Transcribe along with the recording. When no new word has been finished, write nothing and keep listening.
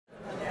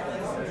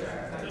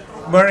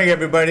Morning,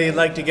 everybody. I'd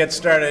like to get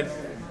started.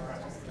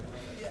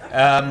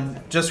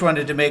 Just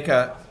wanted to make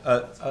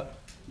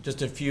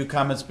just a few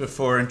comments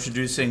before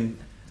introducing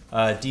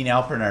Dean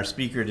Alpern, our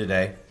speaker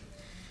today.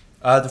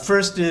 The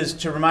first is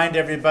to remind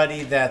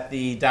everybody that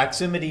the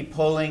Doximity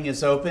polling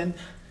is open,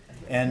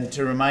 and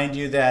to remind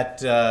you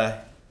that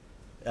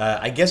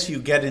I guess you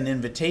get an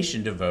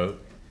invitation to vote.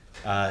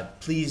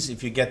 Please,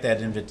 if you get that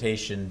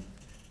invitation,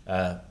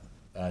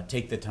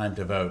 take the time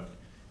to vote.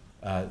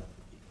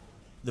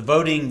 The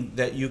voting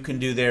that you can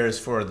do there is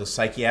for the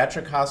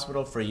psychiatric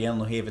hospital, for Yale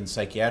New Haven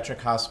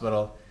Psychiatric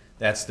Hospital.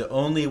 That's the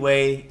only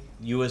way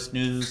U.S.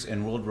 News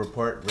and World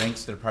Report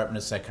ranks the Department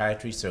of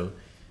Psychiatry. So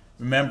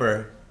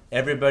remember,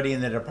 everybody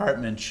in the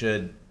department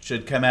should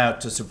come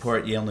out to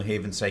support Yale New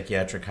Haven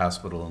Psychiatric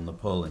Hospital in the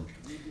polling.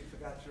 You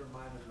forgot to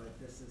remind them that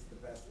this is the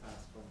best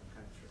hospital in the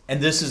country. And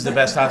this is the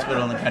best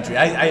hospital in the country.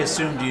 I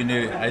assumed you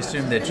knew. I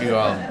assumed that you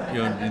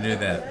knew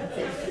that.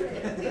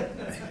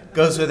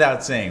 Goes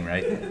without saying,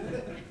 right?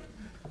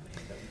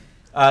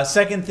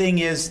 Second thing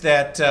is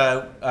that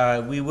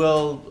we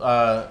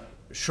will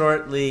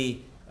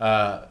shortly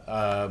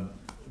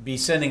be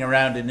sending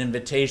around an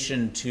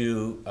invitation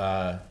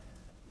to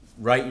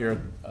write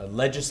your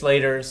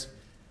legislators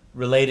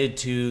related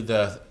to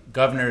the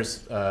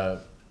governor's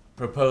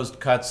proposed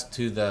cuts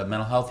to the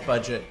mental health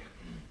budget.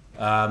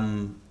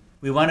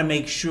 We want to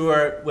make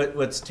sure,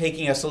 what's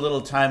taking us a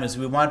little time is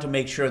we want to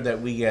make sure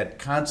that we get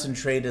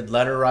concentrated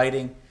letter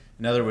writing.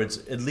 In other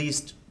words, at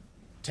least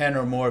 10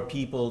 or more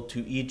people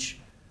to each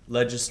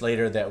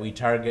legislator that we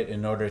target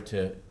in order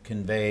to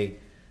convey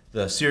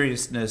the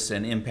seriousness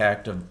and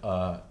impact of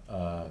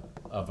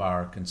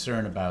our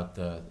concern about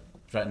the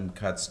threatened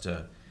cuts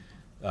to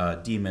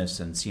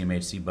DMIS and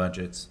CMHC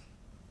budgets.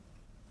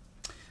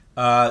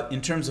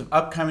 In terms of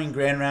upcoming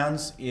grand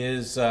rounds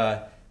is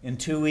in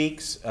 2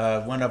 weeks,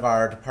 one of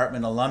our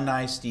department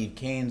alumni, Steve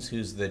Keynes,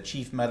 who's the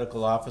Chief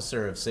Medical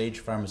Officer of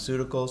Sage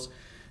Pharmaceuticals,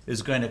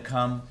 is going to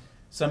come.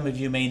 Some of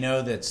you may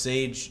know that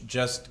Sage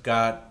just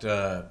got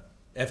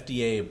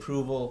FDA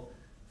approval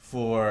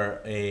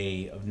for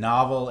a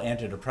novel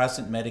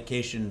antidepressant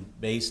medication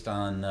based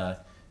on,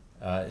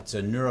 it's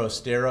a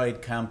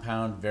neurosteroid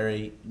compound,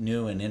 very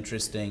new and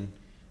interesting,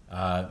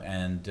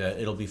 and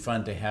it'll be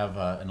fun to have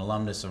an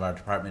alumnus of our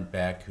department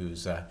back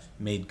who's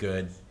made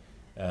good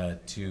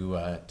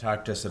to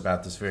talk to us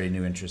about this very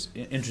new,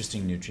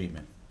 interesting new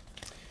treatment.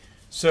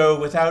 So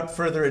without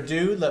further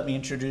ado, let me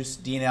introduce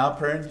Dean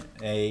Alpern,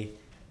 a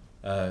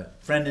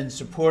friend and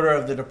supporter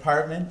of the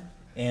department,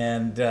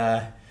 and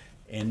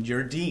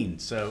your dean.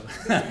 So,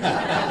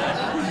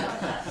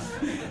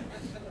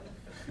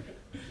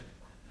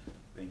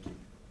 thank you.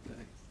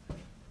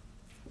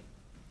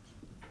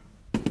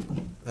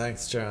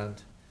 Thanks, John.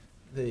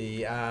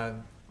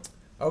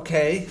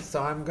 Okay,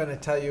 so I'm going to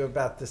tell you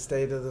about the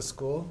state of the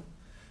school,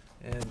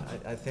 and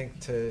I think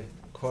to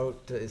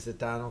quote, is it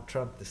Donald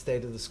Trump? The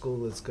state of the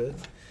school is good.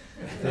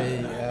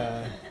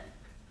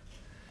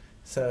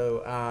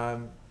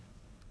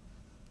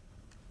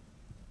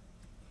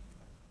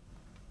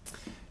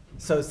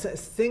 So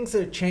things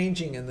are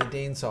changing in the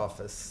dean's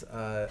office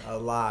a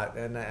lot,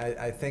 and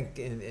I think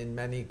in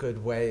many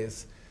good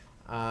ways.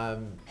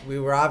 We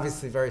were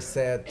obviously very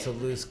sad to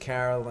lose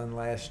Carolyn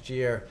last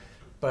year,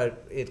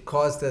 but it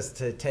caused us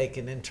to take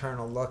an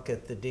internal look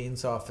at the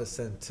dean's office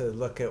and to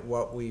look at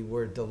what we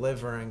were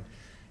delivering.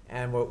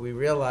 And what we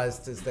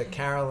realized is that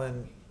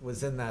Carolyn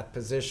was in that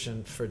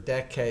position for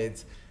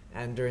decades,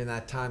 and during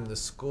that time the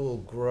school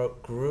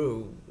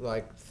grew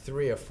like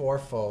 3- or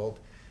 4-fold.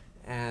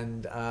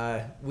 And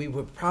we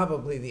were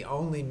probably the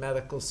only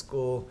medical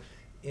school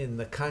in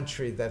the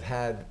country that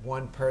had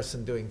one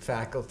person doing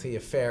faculty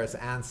affairs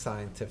and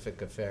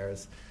scientific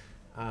affairs.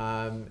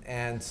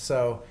 And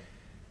so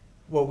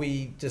what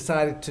we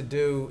decided to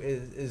do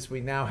is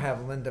we now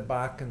have Linda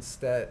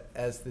Bockenstedt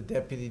as the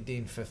Deputy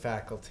Dean for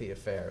Faculty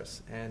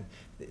Affairs. And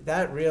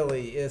that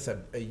really is a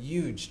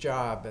huge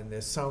job, and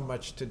there's so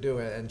much to do,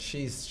 and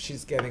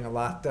she's getting a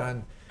lot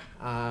done.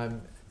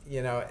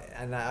 You know,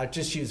 and I'll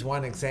just use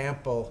one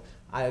example.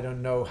 I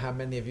don't know how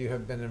many of you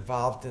have been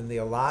involved in the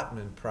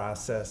allotment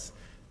process,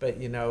 but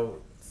you know,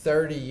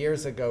 30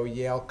 years ago,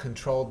 Yale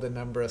controlled the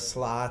number of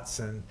slots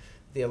and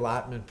the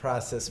allotment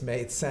process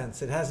made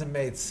sense. It hasn't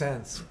made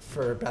sense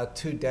for about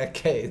 2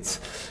 decades,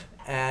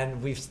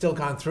 and we've still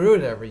gone through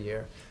it every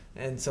year.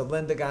 And so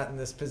Linda got in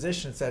this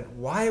position and said,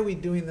 why are we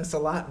doing this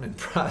allotment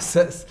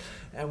process?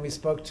 And we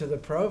spoke to the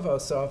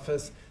provost's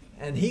office,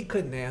 and he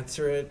couldn't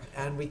answer it,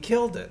 and we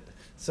killed it.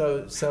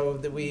 So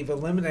that we've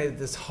eliminated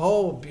this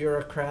whole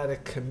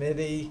bureaucratic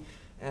committee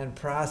and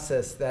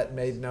process that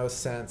made no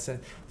sense. And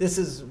this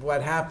is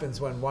what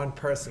happens when one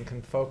person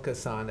can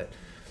focus on it.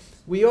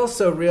 We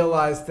also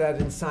realized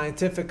that in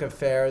scientific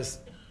affairs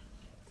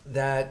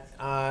that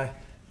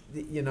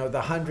you know, the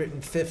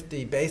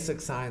 150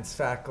 basic science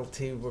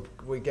faculty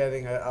were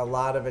getting a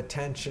lot of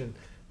attention,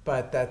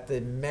 but that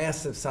the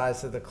massive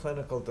size of the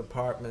clinical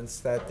departments,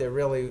 that there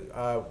really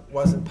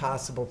wasn't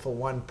possible for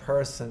one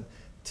person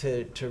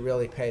to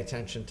really pay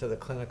attention to the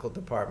clinical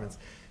departments.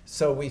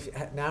 So we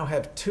now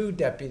have 2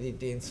 deputy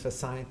deans for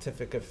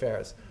scientific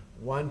affairs,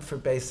 one for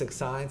basic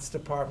science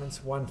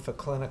departments, one for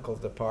clinical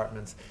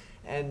departments.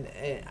 And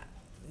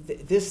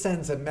this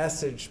sends a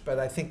message, but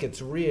I think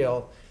it's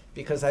real,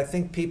 because I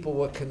think people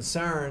were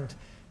concerned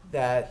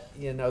that,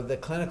 you know, the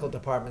clinical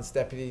department's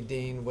deputy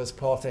dean was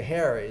Paul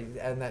Taheri,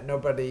 and that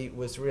nobody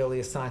was really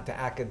assigned to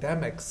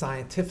academic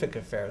scientific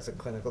affairs in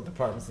clinical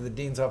departments. The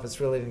dean's office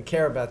really didn't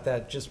care about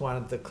that, just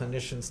wanted the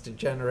clinicians to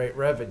generate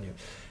revenue.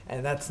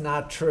 And that's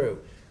not true.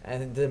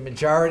 And the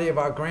majority of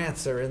our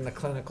grants are in the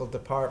clinical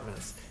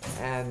departments.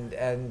 And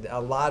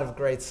a lot of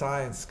great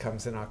science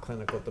comes in our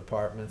clinical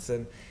departments.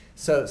 And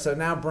so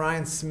now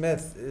Brian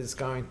Smith is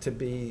going to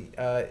be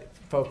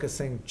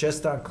focusing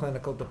just on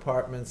clinical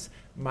departments,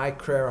 Mike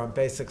Crair on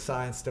basic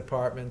science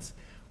departments.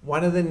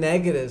 One of the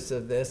negatives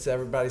of this,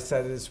 everybody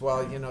said, is,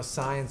 well, you know,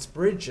 science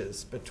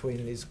bridges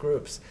between these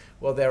groups.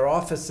 Well, their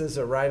offices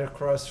are right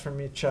across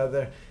from each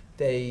other.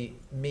 They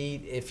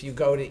meet. If you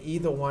go to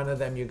either one of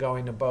them, you're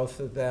going to both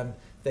of them.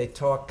 They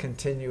talk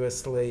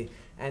continuously,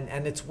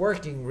 and it's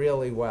working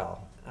really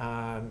well.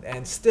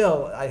 And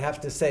still, I have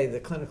to say,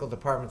 the clinical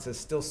departments are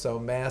still so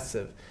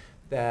massive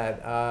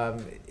that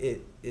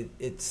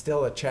it's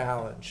still a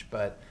challenge,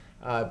 but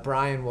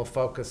Brian will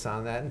focus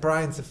on that. And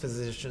Brian's a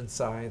physician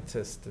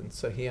scientist, and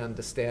so he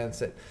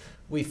understands it.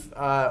 We've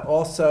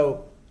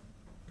also,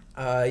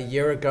 a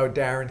year ago,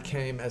 Darren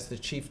came as the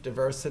Chief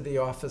Diversity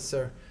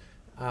Officer,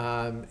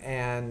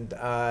 and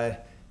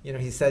you know,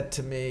 he said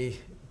to me,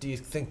 "Do you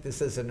think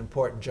this is an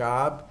important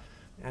job?"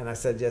 And I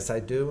said, "Yes, I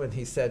do." And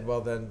he said, "Well,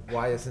 then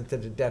why isn't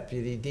it a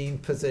deputy dean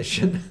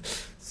position?"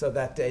 So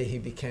that day he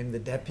became the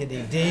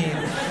deputy dean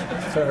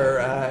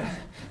for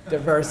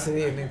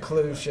diversity and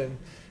inclusion.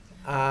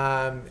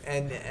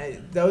 And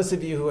those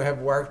of you who have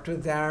worked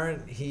with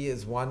Darren, he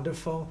is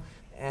wonderful.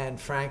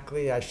 And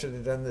frankly, I should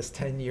have done this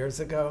 10 years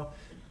ago.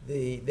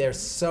 There's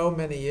so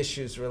many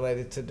issues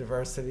related to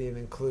diversity and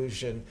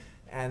inclusion,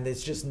 and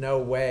there's just no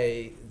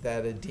way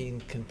that a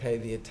dean can pay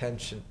the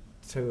attention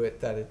to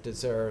it that it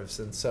deserves.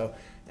 And so,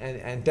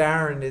 and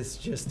Darren is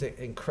just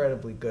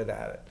incredibly good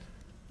at it.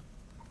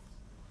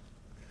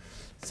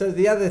 So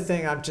the other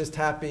thing I'm just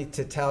happy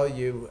to tell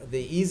you,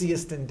 the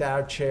easiest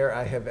endowed chair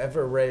I have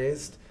ever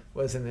raised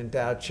was an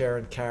endowed chair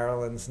in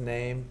Carolyn's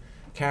name.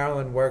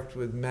 Carolyn worked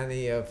with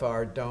many of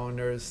our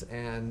donors,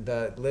 and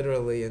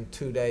literally in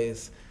 2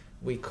 days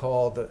we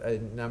called a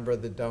number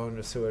of the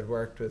donors who had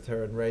worked with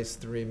her and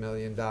raised $3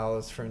 million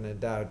for an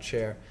endowed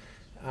chair.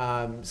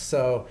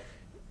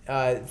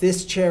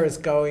 This chair is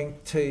going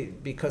to,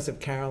 because of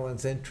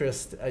Carolyn's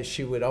interest,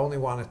 she would only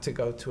want it to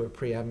go to a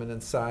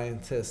preeminent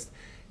scientist.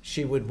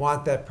 She would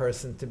want that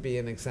person to be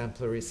an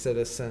exemplary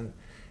citizen.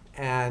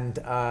 And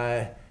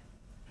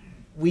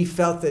we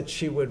felt that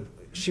she would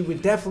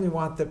definitely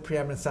want the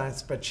preeminent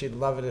science, but she'd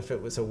love it if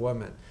it was a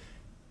woman.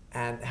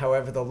 And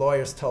however, the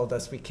lawyers told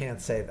us we can't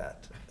say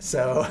that.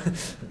 So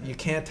you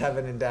can't have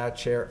an endowed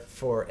chair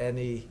for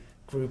any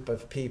group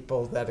of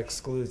people. That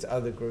excludes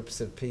other groups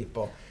of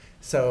people.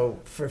 So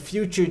for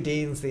future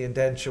deans, the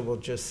indenture will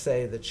just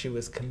say that she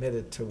was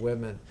committed to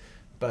women,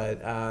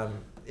 but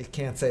it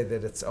can't say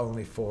that it's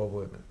only for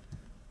women.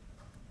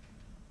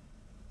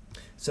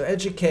 So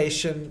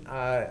education,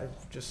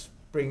 just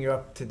bring you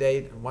up to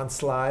date on one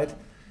slide.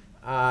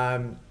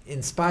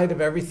 In spite of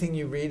everything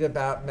you read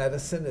about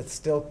medicine, it's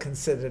still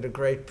considered a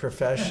great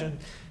profession.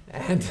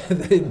 And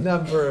the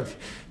number of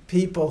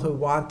people who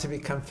want to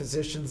become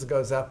physicians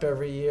goes up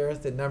every year.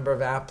 The number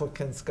of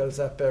applicants goes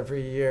up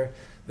every year.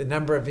 The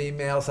number of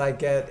emails I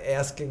get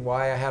asking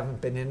why I haven't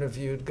been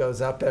interviewed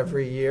goes up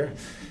every year.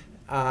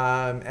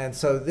 And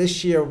so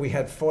this year we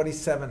had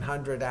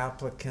 4,700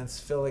 applicants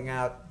filling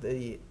out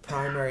the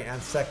primary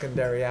and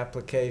secondary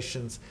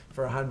applications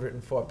for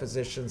 104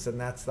 positions, and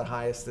that's the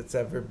highest it's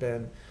ever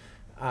been.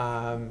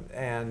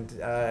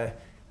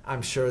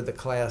 I'm sure the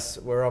class,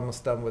 we're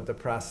almost done with the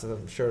process.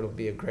 I'm sure it'll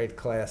be a great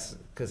class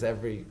because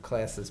every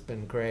class has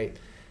been great.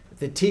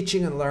 The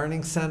Teaching and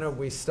Learning Center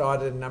we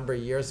started a number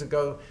of years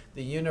ago.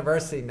 The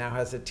university now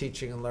has a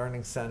Teaching and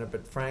Learning Center,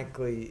 but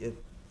frankly,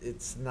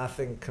 it's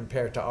nothing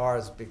compared to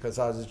ours because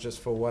ours is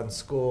just for one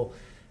school.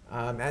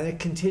 And it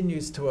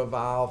continues to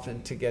evolve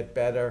and to get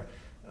better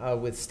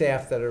with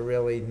staff that are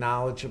really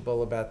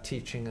knowledgeable about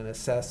teaching and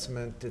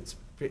assessment. It's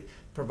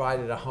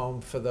provided a home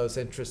for those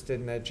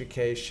interested in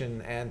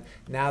education, and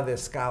now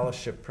there's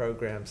scholarship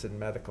programs in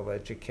medical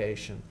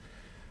education.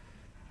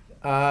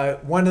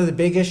 One of the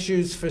big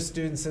issues for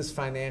students is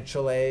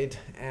financial aid,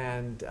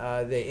 and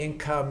the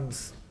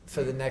incomes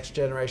for the next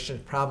generation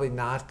is probably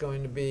not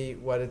going to be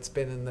what it's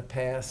been in the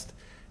past,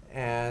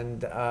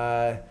 and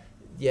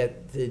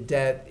yet the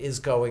debt is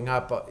going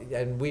up,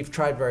 and we've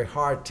tried very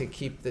hard to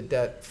keep the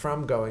debt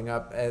from going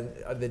up, and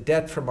the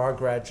debt from our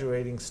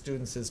graduating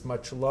students is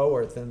much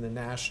lower than the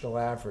national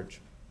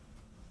average.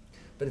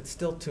 But it's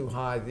still too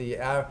high.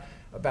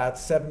 About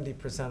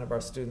 70% of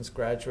our students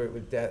graduate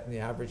with debt, and the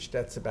average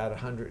debt's about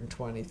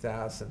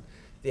 $120,000.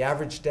 The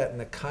average debt in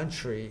the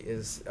country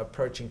is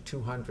approaching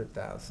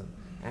 $200,000.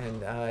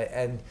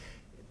 And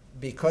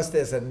because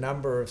there's a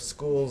number of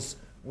schools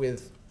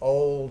with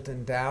old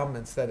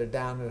endowments that are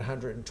down at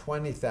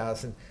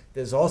 120,000,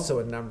 there's also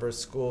a number of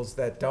schools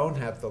that don't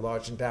have the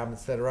large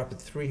endowments that are up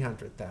at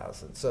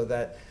 300,000. So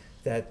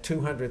that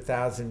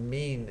 200,000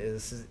 mean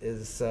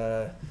is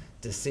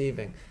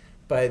deceiving.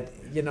 But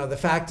the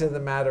fact of the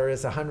matter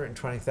is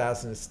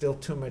 120,000 is still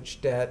too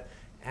much debt,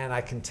 and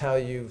I can tell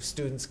you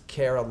students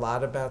care a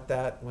lot about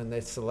that when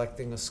they're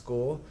selecting a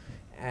school.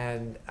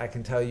 And I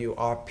can tell you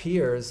our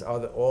peers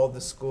are all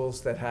the schools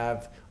that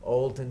have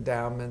old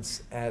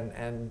endowments,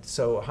 and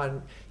so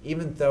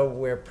even though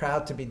we're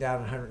proud to be down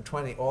at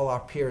 120, all our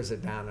peers are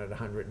down at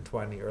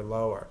 120 or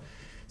lower.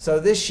 So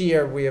this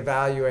year we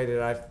evaluated,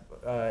 I've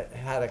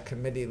had a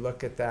committee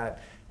look at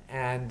that,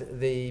 and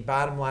the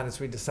bottom line is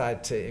we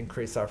decided to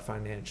increase our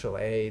financial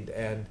aid,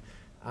 and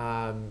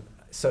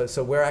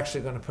so we're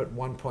actually going to put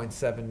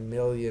 $1.7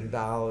 million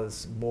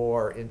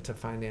more into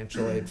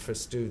financial aid for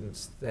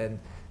students than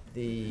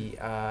the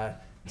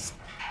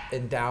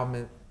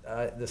endowment,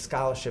 the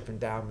scholarship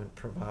endowment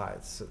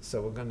provides.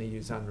 So we're going to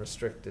use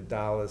unrestricted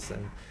dollars,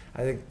 and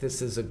I think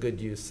this is a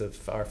good use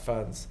of our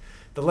funds.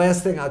 The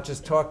last thing I'll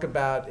just talk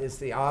about is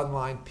the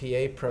online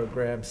PA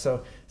program.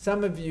 So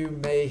some of you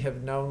may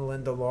have known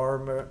Linda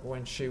Lorimer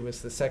when she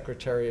was the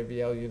secretary of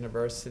Yale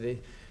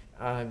University.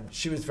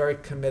 She was very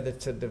committed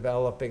to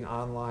developing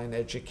online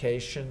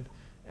education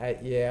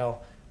at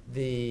Yale.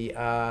 We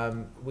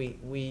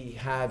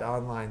had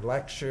online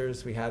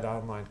lectures, we had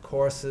online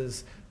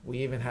courses, we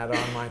even had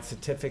online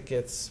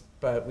certificates,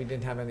 but we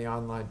didn't have any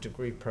online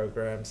degree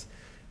programs.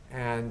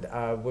 And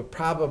we're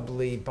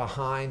probably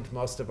behind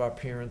most of our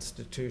peer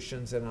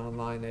institutions in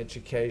online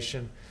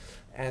education.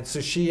 And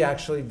so she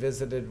actually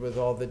visited with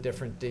all the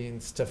different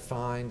deans to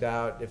find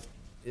out if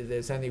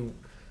there's any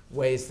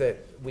ways that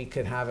we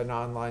could have an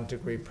online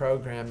degree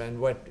program. And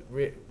what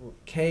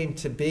came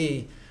to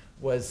be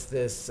was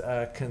this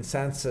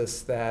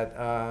consensus that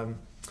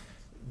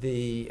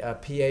the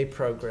PA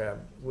program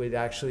would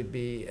actually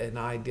be an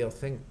ideal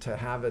thing to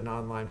have an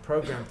online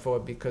program for,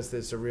 because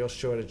there's a real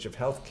shortage of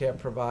healthcare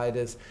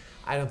providers.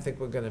 I don't think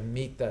we're going to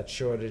meet that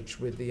shortage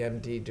with the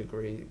MD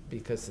degree,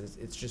 because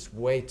it's just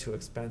way too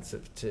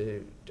expensive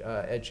to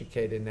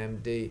educate an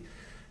MD.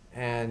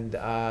 And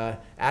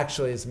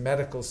actually, as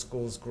medical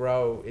schools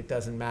grow, it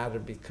doesn't matter,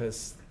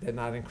 because they're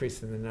not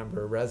increasing the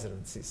number of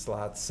residency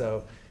slots.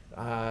 So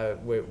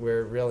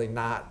we're really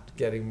not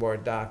getting more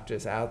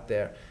doctors out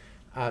there.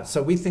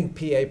 So we think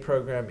PA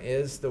program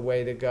is the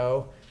way to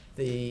go.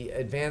 The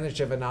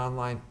advantage of an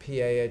online PA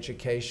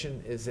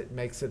education is it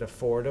makes it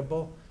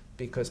affordable,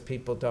 because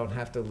people don't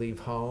have to leave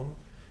home.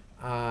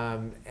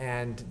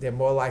 And they're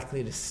more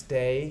likely to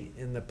stay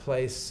in the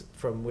place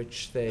from where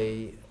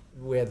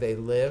they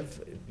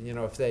live.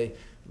 If they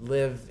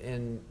live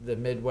in the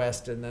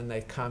Midwest and then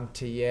they come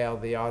to Yale,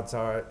 the odds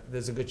are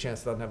there's a good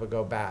chance they'll never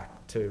go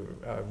back to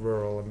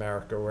rural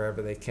America,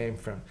 wherever they came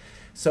from.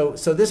 So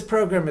this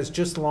program is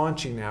just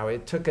launching now.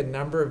 It took a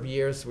number of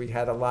years. We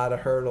had a lot of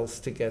hurdles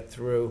to get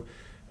through,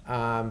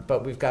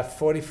 but we've got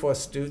 44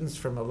 students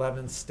from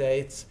 11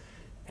 states.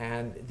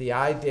 And the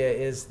idea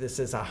is this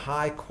is a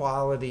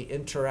high-quality,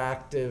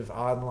 interactive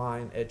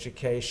online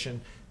education.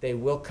 They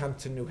will come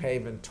to New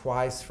Haven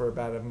twice for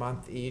about a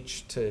month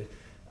each to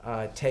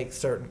take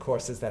certain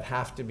courses that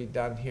have to be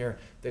done here.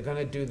 They're going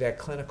to do their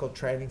clinical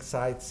training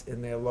sites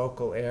in their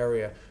local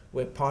area.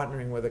 We're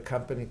partnering with a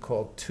company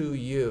called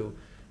 2U,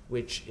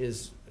 which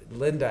is,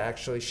 Linda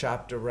actually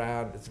shopped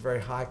around. It's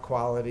very high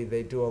quality.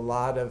 They do a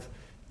lot of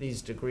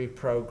these degree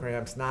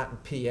programs, not in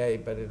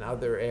PA, but in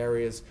other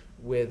areas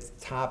with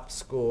top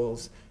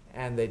schools,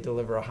 and they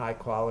deliver a high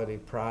quality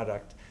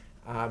product.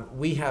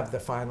 We have the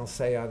final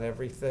say on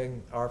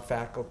everything. Our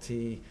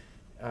faculty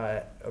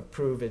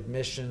approve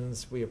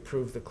admissions, we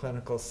approve the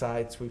clinical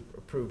sites, we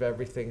approve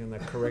everything in the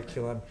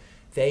curriculum.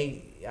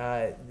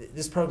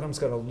 This program's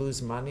going to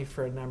lose money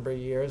for a number of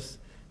years,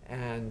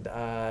 and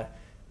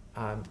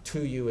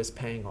 2U is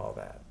paying all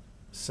that.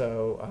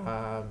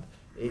 So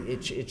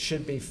it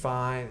should be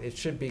fine, it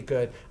should be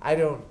good. I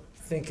don't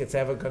think it's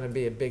ever going to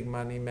be a big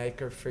money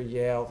maker for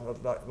Yale.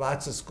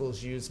 Lots of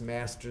schools use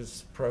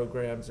master's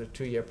programs or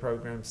two-year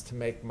programs to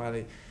make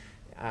money.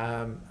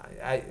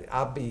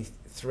 I'll be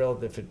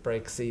thrilled if it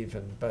breaks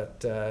even,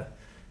 but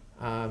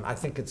I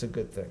think it's a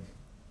good thing.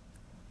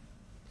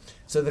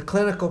 So the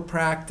clinical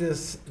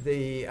practice,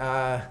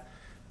 this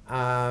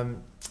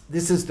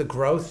is the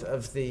growth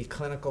of the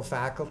clinical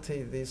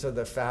faculty. These are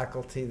the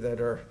faculty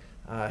that are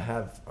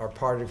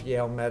part of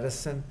Yale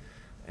Medicine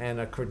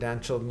and are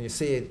credentialed, and you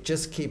see it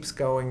just keeps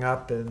going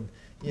up, and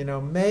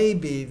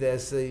maybe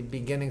there's the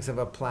beginnings of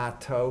a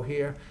plateau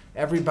here.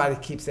 Everybody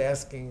keeps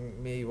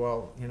asking me,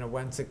 well,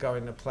 when's it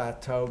going to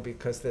plateau,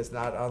 because there's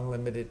not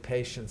unlimited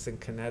patients in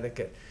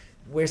Connecticut.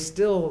 We're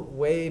still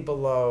way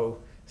below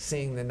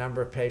seeing the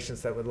number of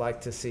patients that would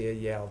like to see a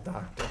Yale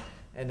doctor,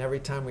 and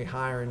every time we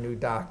hire a new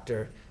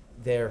doctor,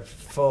 they're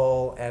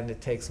full, and it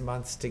takes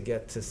months to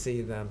get to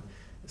see them.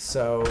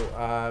 So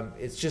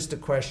it's just a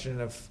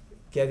question of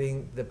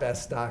getting the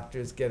best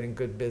doctors, getting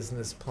good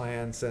business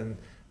plans, and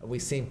we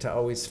seem to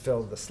always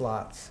fill the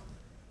slots.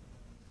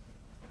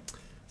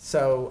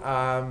 So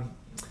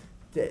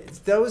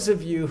those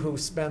of you who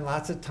spend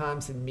lots of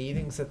times in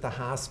meetings at the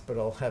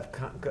hospital have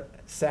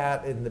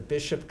sat in the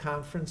Bishop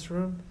conference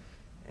room.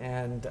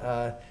 And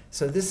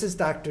so this is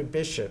Dr.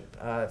 Bishop,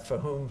 for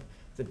whom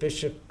the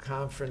Bishop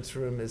conference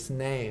room is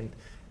named.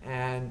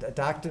 And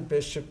Dr.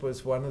 Bishop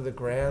was one of the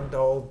grand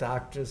old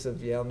doctors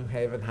of Yale New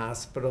Haven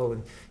Hospital.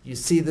 And you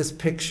see this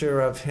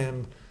picture of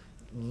him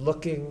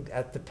looking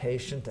at the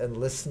patient and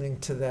listening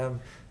to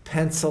them,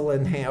 pencil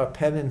in hand, or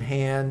pen in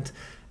hand.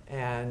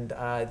 And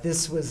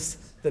this was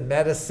the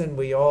medicine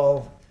we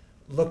all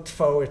looked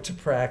forward to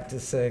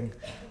practicing.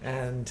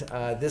 And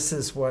this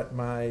is what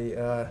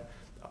my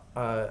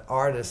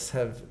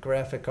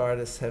graphic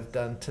artists have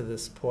done to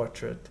this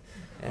portrait.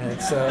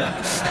 And so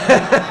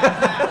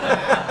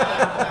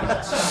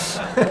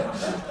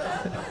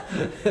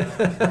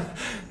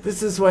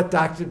this is what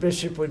Dr.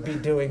 Bishop would be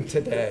doing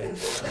today.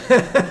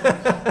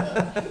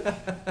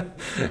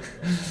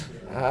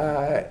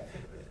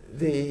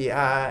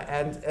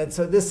 And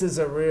so this is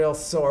a real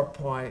sore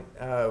point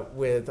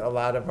with a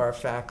lot of our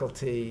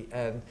faculty.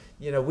 And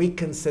we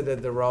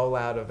considered the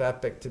rollout of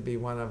EPIC to be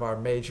one of our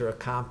major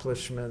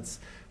accomplishments.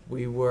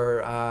 We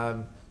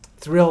were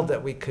thrilled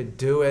that we could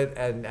do it,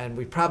 and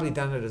we've probably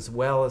done it as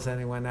well as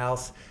anyone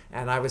else.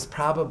 And I was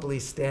probably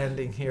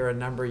standing here a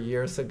number of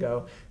years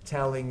ago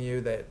telling you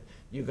that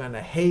you're going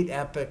to hate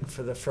EPIC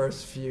for the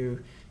first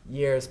few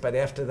years, but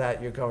after that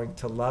you're going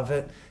to love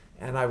it.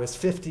 And I was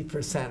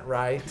 50%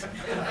 right.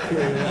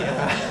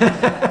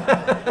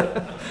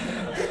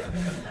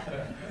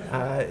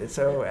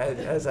 So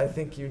as I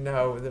think you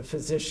know, the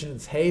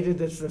physicians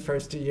hated it the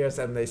first 2 years,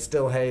 and they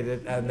still hate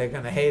it, and they're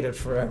going to hate it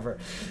forever.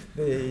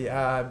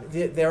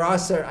 There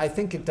also, I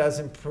think it does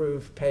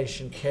improve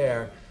patient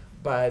care,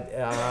 but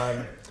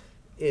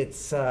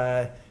it's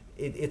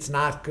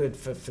not good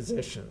for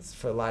physicians,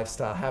 for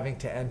lifestyle, having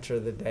to enter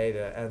the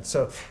data. And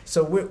so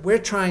we're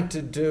trying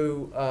to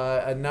do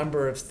a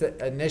number of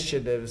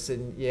initiatives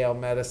in Yale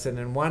Medicine,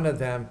 and one of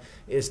them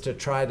is to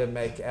try to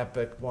make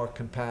EPIC more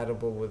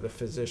compatible with the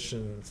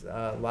physician's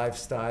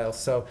lifestyle.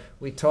 So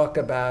we talk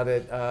about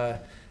it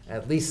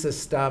at Lisa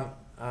Stump,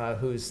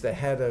 who's the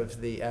head of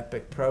the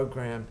EPIC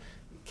program,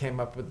 came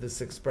up with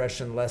this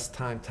expression, less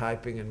time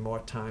typing and more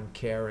time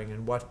caring,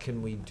 and what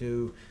can we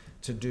do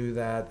to do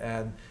that.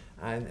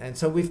 And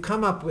so we've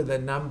come up with a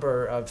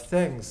number of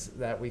things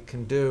that we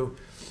can do.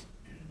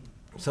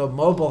 So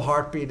mobile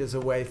heartbeat is a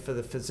way for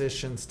the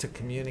physicians to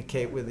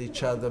communicate with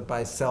each other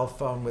by cell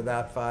phone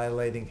without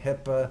violating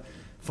HIPAA.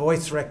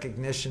 Voice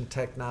recognition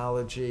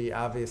technology,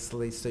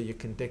 obviously, so you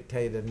can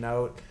dictate a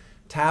note.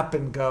 Tap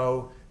and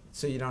go,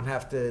 so you don't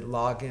have to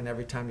log in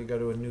every time you go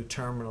to a new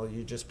terminal.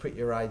 You just put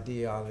your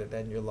ID on it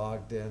and you're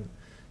logged in.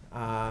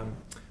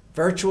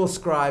 Virtual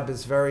scribe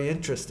is very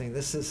interesting.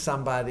 This is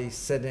somebody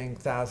sitting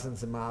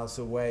thousands of miles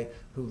away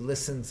who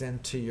listens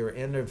into your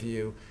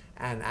interview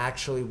and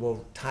actually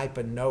will type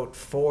a note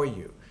for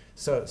you.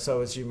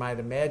 So as you might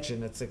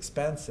imagine, it's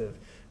expensive,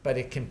 but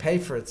it can pay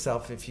for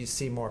itself if you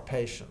see more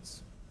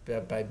patients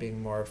by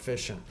being more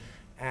efficient.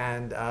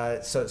 And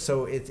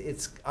so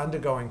it's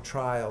undergoing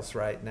trials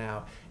right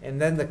now. And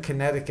then the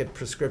Connecticut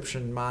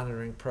Prescription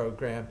Monitoring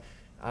Program.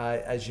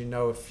 As you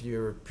know, if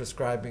you're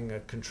prescribing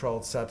a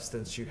controlled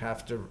substance, you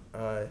have to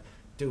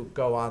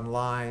go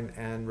online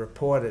and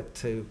report it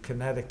to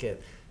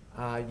Connecticut.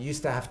 You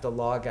used to have to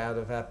log out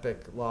of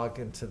EPIC, log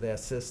into their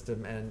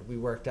system, and we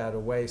worked out a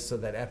way so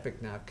that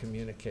EPIC now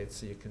communicates,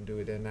 so you can do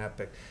it in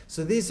EPIC.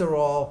 So these are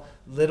all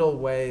little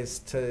ways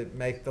to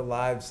make the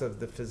lives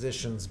of the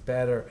physicians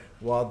better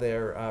while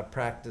they're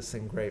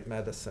practicing great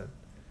medicine.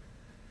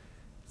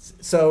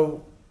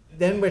 So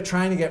then we're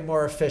trying to get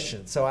more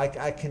efficient. So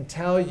I can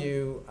tell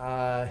you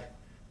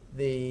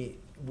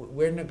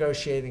we're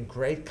negotiating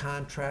great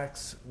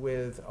contracts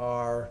with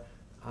our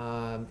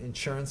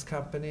insurance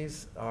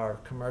companies, our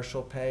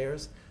commercial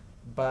payers,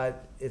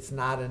 but it's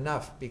not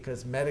enough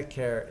because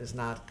Medicare is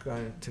not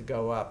going to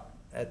go up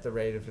at the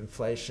rate of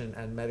inflation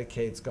and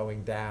Medicaid's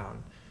going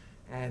down.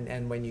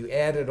 And when you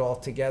add it all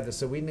together,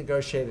 so we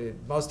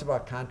negotiated, most of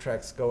our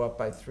contracts go up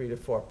by 3 to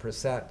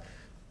 4%,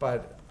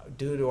 but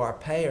due to our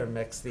payer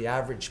mix, the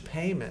average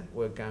payment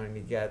we're going to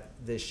get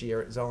this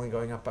year is only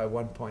going up by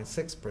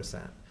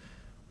 1.6%,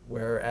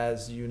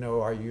 whereas you know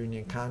our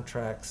union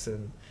contracts,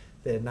 and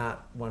they're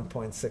not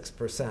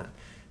 1.6%.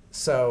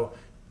 So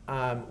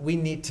we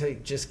need to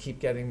just keep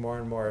getting more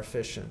and more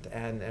efficient,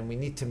 and we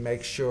need to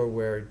make sure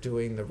we're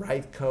doing the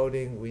right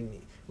coding.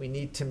 We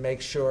need to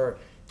make sure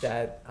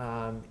that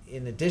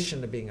in addition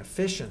to being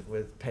efficient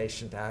with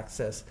patient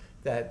access,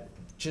 that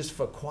just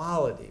for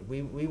quality,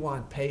 we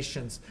want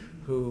patients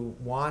who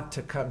want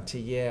to come to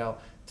Yale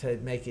to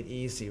make it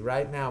easy.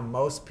 Right now,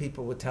 most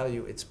people would tell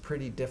you it's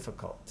pretty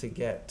difficult to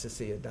get to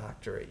see a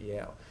doctor at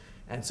Yale.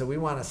 And so we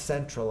want to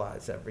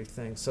centralize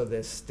everything. So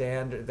there's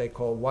standard, they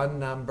call one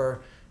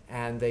number,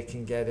 and they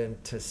can get in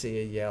to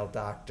see a Yale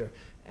doctor.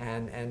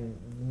 And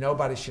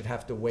nobody should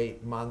have to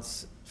wait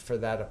months for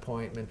that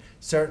appointment.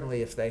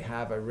 Certainly if they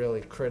have a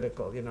really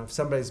critical, if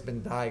somebody's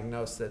been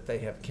diagnosed that they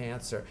have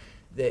cancer,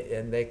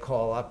 and they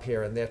call up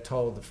here and they're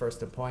told the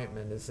first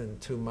appointment is in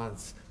 2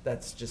 months,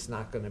 that's just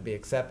not going to be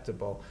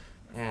acceptable.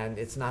 And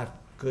it's not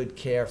good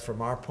care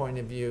from our point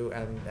of view,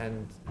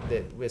 and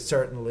that we're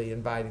certainly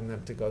inviting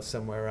them to go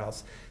somewhere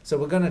else. So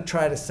we're going to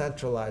try to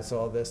centralize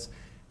all this.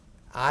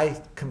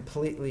 I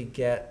completely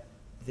get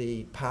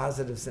the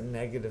positives and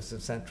negatives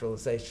of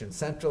centralization.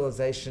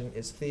 Centralization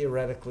is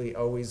theoretically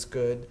always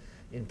good.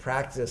 In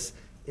practice,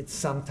 it's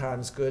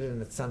sometimes good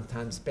and it's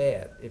sometimes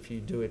bad if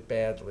you do it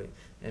badly,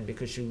 and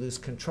because you lose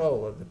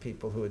control of the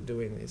people who are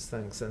doing these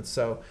things. And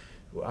so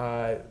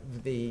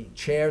the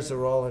chairs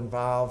are all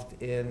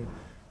involved in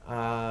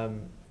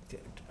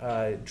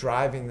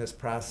driving this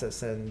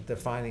process and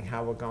defining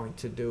how we're going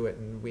to do it,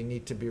 and we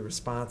need to be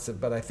responsive,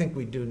 but I think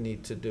we do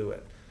need to do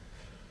it.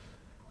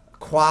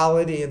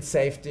 Quality and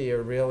safety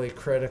are really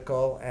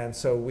critical, and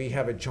so we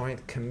have a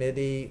joint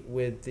committee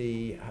with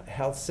the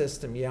health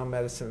system, Yale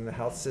Medicine and the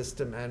health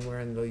system, and we're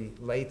in the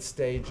late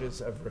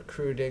stages of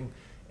recruiting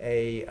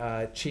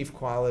a chief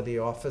quality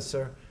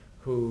officer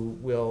who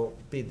will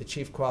be the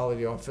chief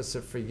quality officer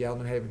for Yale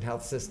New Haven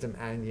Health System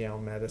and Yale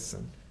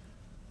Medicine.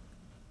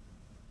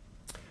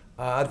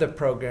 Other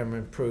program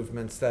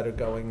improvements that are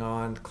going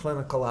on,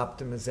 clinical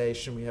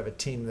optimization. We have a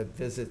team that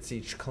visits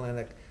each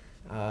clinic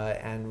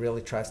and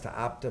really tries to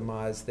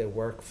optimize their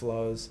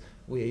workflows.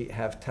 We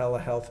have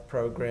telehealth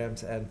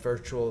programs and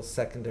virtual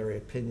secondary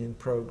opinion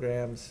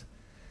programs,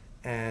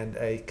 and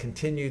a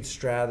continued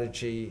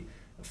strategy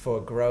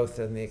for growth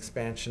and the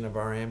expansion of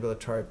our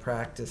ambulatory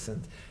practice.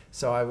 And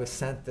so I was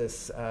sent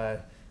this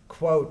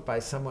quote by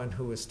someone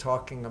who was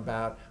talking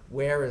about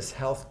where is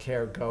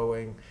healthcare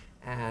going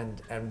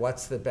and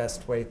what's the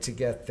best way to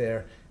get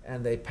there.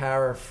 And they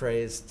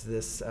paraphrased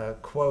this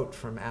quote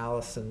from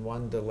Alice in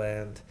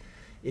Wonderland: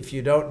 if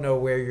you don't know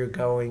where you're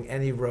going,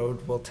 any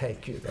road will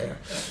take you there.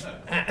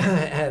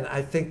 And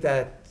I think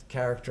that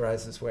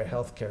characterizes where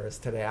healthcare is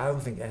today. I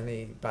don't think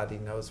anybody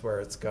knows where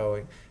it's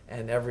going,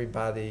 and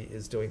everybody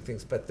is doing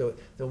things. But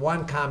the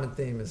one common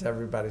theme is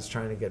everybody's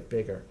trying to get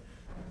bigger.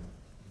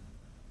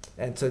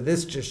 And so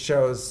this just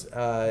shows,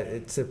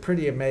 it's a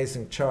pretty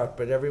amazing chart,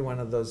 but every one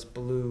of those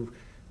blue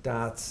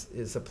dots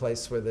is a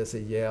place where there's a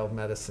Yale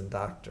medicine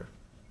doctor.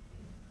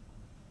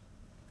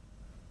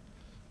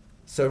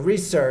 So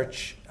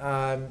research,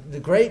 the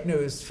great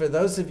news for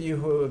those of you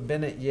who have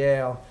been at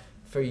Yale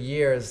for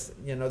years,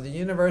 you know, the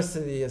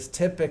university has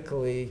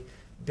typically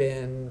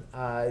been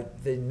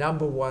the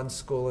 #1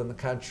 school in the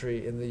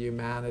country in the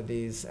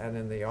humanities and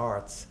in the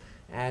arts.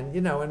 And,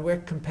 you know, and we're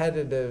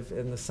competitive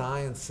in the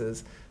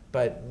sciences,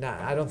 but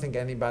I don't think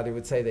anybody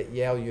would say that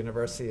Yale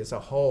University as a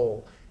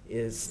whole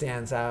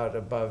stands out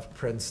above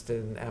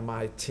Princeton,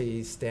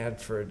 MIT,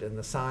 Stanford in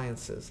the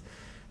sciences.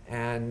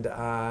 And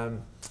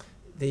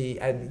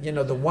you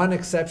know, the one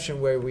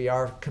exception where we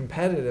are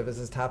competitive is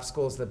the top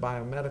schools, the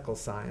biomedical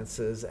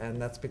sciences,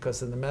 and that's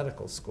because of the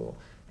medical school.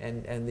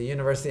 And the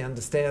university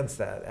understands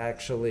that,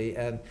 actually.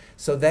 And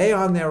so they,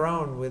 on their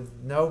own, with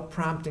no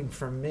prompting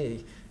from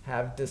me,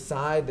 have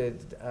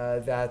decided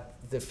that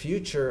the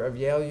future of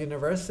Yale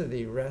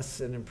University rests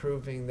in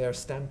improving their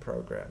STEM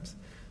programs.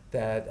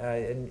 That,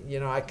 and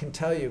you know, I can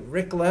tell you,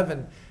 Rick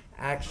Levin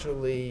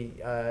actually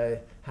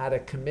had a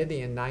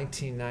committee in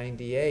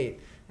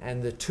 1998,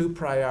 and the two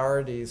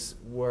priorities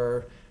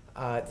were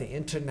the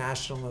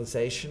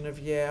internationalization of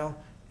Yale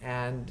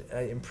and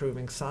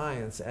improving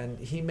science. And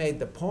he made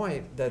the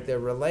point that they're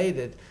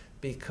related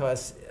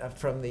because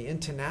from the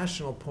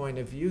international point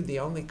of view, the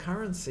only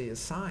currency is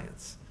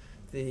science.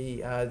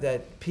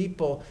 That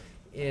people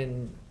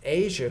in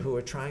Asia who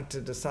are trying to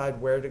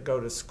decide where to go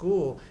to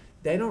school,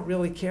 they don't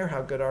really care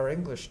how good our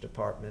English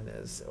department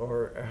is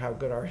or how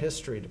good our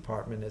history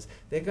department is.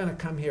 They're going to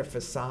come here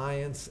for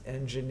science,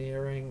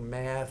 engineering,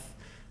 math.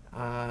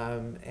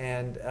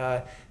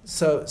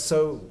 So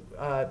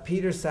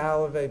Peter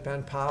Salovey,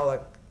 Ben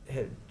Pollack,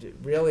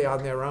 really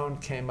on their own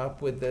came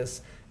up with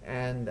this,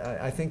 and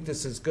I think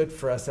this is good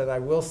for us. And I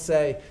will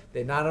say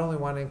they not only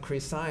want to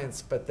increase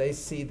science, but they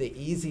see the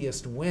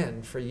easiest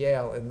win for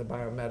Yale in the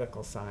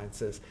biomedical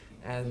sciences,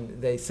 and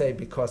they say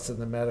because of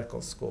the medical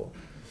school.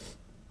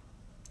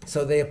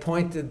 So they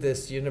appointed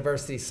this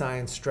University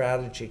Science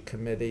Strategy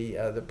Committee,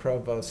 the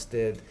provost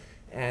did,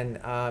 and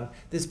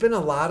there's been a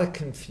lot of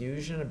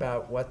confusion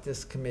about what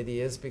this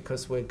committee is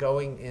because we're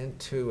going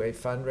into a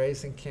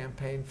fundraising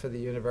campaign for the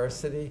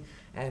university,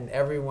 and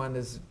everyone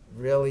is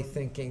really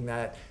thinking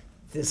that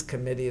this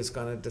committee is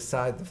going to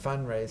decide the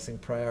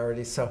fundraising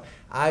priorities. So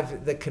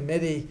the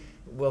committee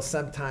will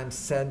sometimes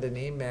send an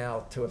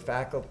email to a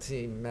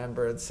faculty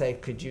member and say,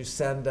 could you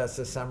send us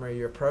a summary of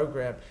your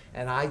program?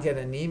 And I get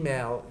an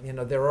email, you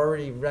know, they're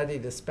already ready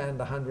to spend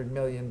 $100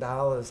 million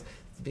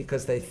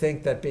because they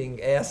think that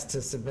being asked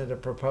to submit a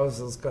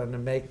proposal is going to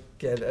make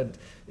it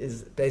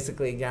is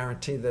basically a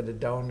guarantee that a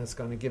donor is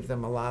going to give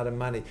them a lot of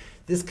money.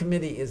 This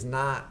committee is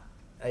not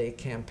a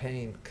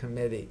campaign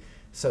committee.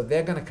 So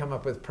they're going to come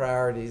up with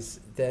priorities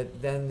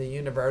that then the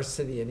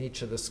university and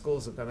each of the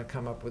schools are going to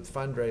come up with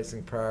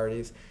fundraising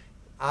priorities.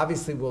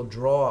 Obviously, we'll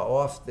draw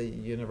off the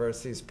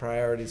university's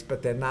priorities,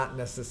 but they're not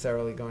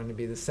necessarily going to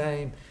be the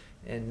same.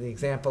 And the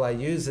example I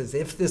use is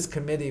if this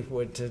committee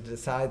were to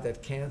decide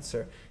that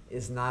cancer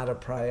is not a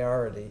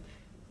priority,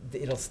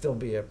 it'll still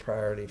be a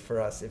priority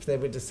for us. If they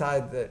would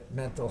decide that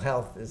mental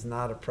health is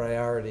not a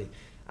priority,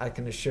 I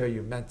can assure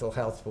you mental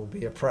health will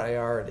be a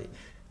priority.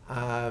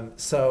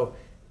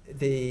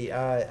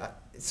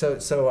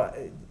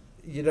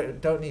 You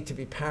don't need to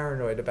be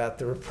paranoid about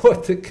the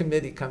report the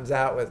committee comes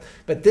out with.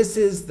 But this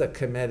is the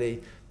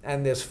committee,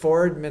 and there's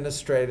 4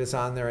 administrators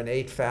on there and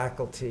 8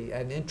 faculty.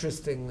 And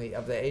interestingly,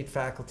 of the 8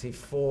 faculty,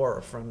 4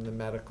 are from the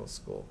medical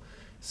school.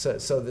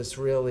 So this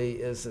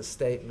really is a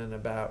statement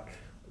about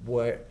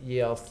what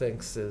Yale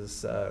thinks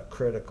is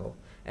critical.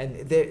 And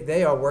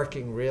they are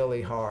working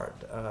really hard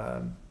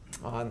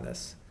on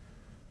this.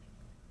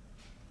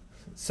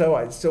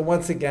 So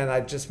once again,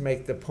 I just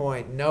make the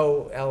point,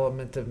 no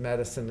element of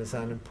medicine is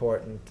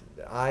unimportant.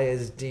 I,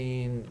 as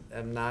dean,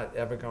 am not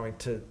ever going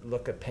to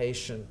look a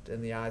patient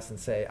in the eyes and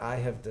say, I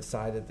have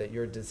decided that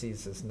your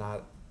disease is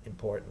not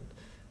important.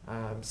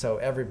 So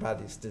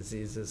everybody's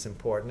disease is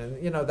important.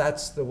 And, you know,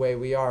 that's the way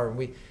we are.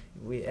 And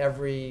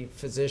every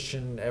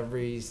physician,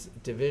 every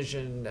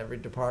division, every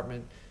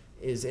department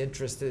is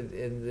interested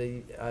in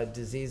the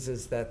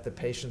diseases that the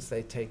patients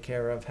they take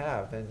care of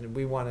have. And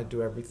we want to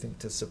do everything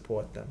to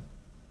support them.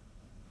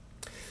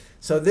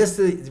 So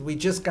we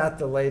just got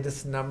the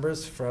latest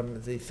numbers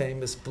from the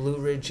famous Blue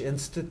Ridge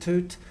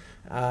Institute,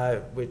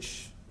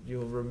 which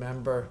you'll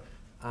remember.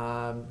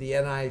 The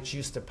NIH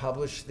used to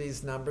publish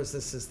these numbers.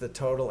 This is the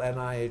total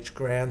NIH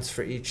grants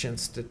for each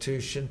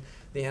institution.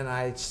 The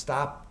NIH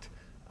stopped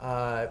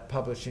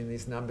publishing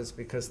these numbers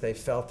because they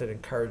felt it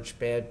encouraged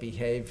bad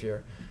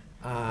behavior.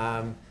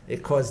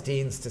 It caused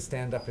deans to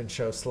stand up and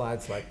show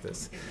slides like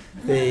this.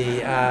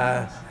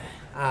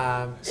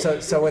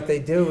 So what they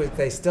do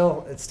is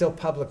it's still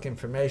public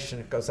information.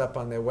 It goes up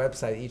on their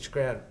website, each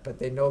grant, but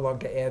they no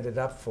longer add it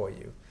up for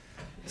you.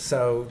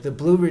 So the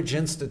Blue Ridge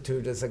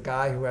Institute is a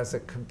guy who has a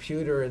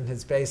computer in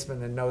his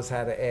basement and knows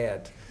how to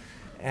add.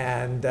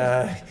 And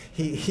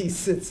he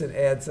sits and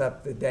adds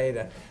up the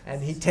data.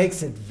 And he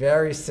takes it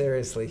very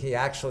seriously. He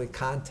actually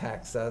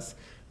contacts us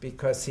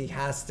because he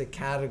has to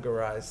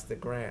categorize the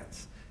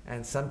grants.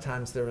 And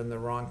sometimes they're in the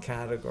wrong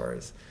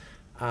categories.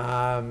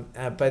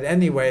 But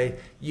anyway,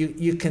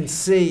 you can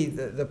see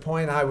the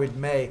point I would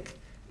make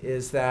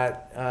is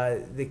that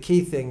the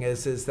key thing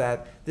is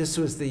that this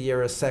was the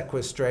year of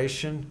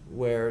sequestration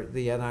where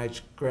the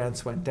NIH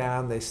grants went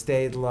down, they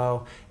stayed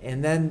low,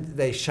 and then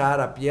they shot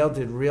up. Yale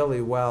did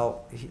really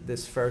well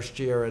this first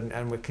year,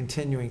 and we're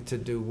continuing to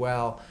do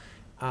well.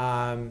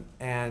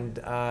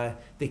 The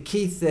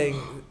key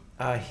thing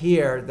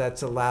here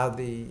that's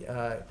allowed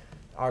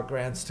our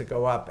grants to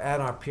go up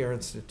and our peer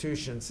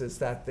institutions is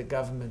that the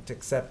government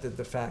accepted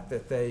the fact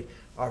that they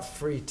are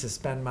free to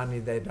spend money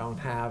they don't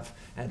have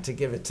and to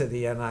give it to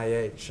the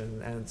NIH.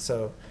 And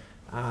so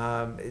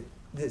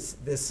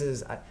this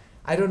is,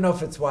 I don't know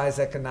if it's wise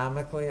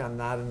economically, I'm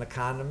not an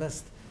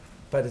economist,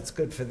 but it's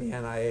good for the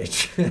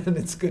NIH and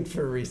it's good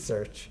for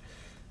research.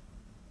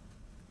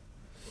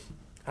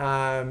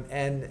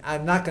 And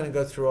I'm not going to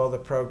go through all the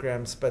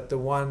programs, but the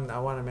one I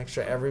want to make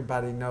sure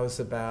everybody knows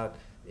about,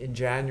 in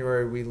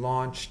January we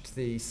launched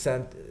the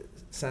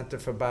Center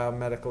for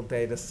Biomedical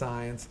Data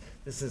Science.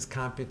 This is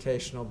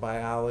computational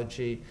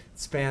biology. It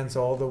spans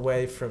all the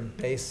way from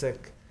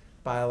basic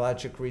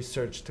biologic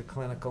research to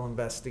clinical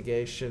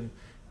investigation.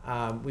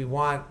 We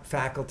want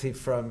faculty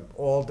from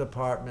all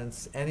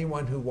departments.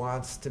 Anyone who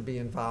wants to be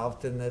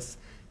involved in this,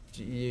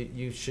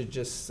 you should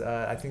just,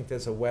 I think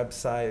there's a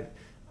website,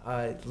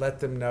 let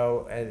them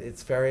know.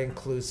 It's very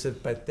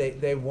inclusive, but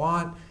they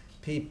want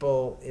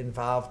people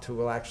involved who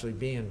will actually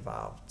be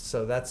involved.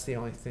 So that's the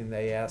only thing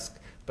they ask.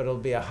 But it'll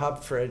be a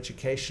hub for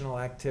educational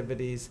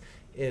activities.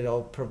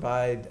 It'll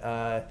provide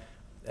a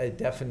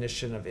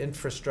definition of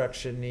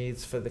infrastructure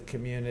needs for the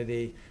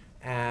community.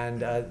 And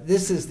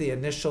this is the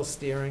initial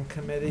steering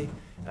committee.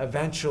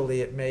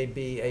 Eventually it may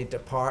be a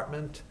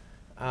department.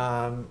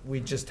 We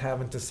just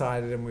haven't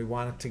decided and we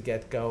want it to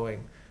get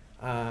going.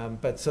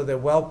 But so they're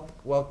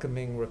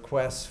welcoming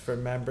requests for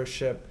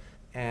membership,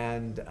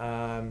 and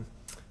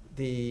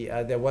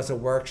there was a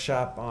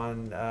workshop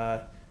on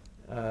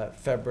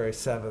February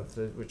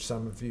 7th, which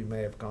some of you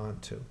may have gone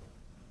to.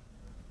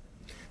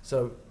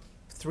 So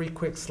 3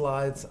 quick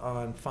slides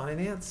on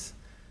finance.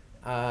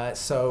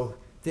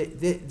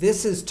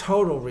 This is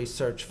total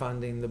research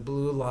funding, the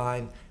blue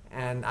line,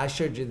 and I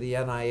showed you the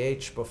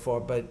NIH before,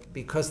 but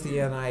because the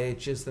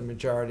NIH is the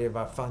majority of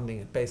our funding,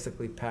 it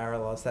basically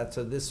parallels that.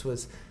 So this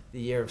was the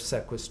year of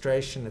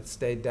sequestration. It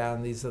stayed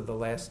down. These are the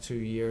last 2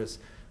 years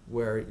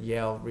where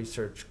Yale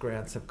research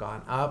grants have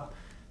gone up.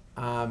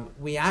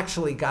 We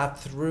actually got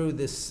through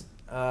this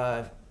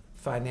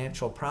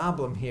financial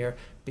problem here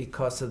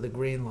because of the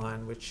green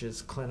line, which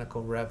is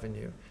clinical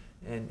revenue.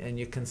 And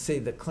you can see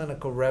the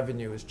clinical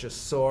revenue is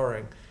just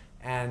soaring.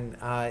 And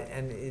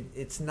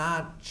it's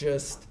not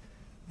just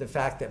the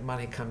fact that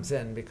money comes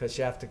in, because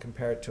you have to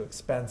compare it to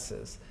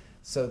expenses.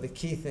 So the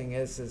key thing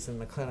is in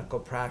the clinical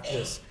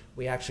practice,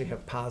 we actually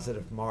have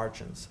positive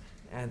margins.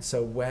 And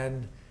so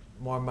when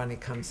more money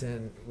comes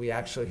in, we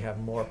actually have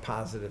more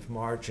positive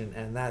margin,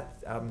 and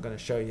that I'm going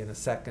to show you in a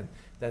second.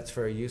 That's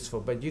very useful.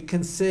 But you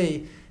can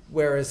see,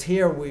 whereas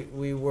here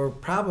we were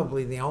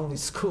probably the only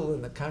school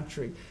in the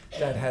country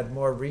that had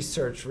more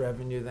research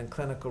revenue than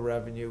clinical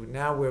revenue.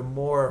 Now we're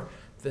more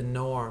the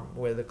norm,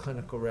 where the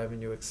clinical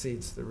revenue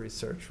exceeds the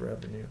research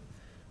revenue.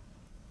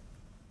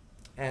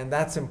 And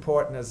that's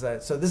important as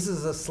that. So this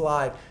is a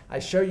slide. I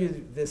show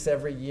you this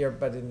every year,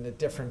 but in a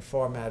different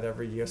format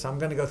every year. So I'm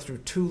going to go through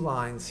two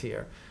lines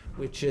here,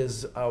 which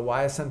is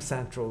YSM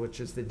Central, which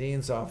is the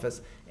dean's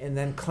office, and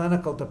then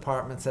clinical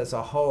departments as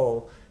a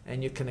whole,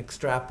 and you can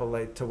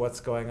extrapolate to what's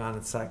going on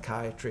in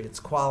psychiatry. It's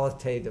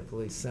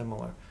qualitatively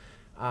similar.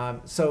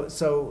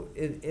 So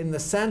in the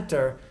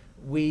center,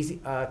 we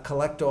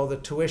collect all the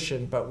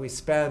tuition, but we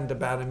spend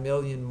about $1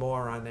 million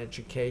more on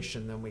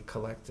education than we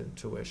collect in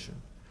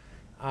tuition.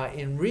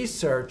 In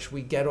research,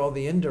 we get all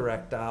the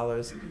indirect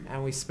dollars,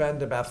 and we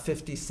spend about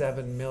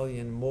 $57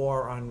 million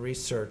more on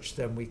research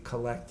than we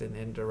collect in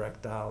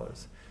indirect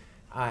dollars.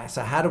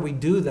 So how do we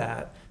do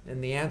that?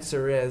 And the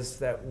answer is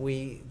that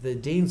the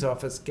dean's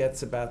office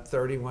gets about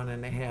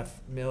 $31.5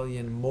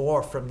 million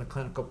more from the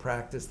clinical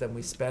practice than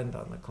we spend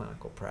on the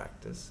clinical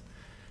practice.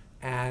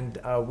 And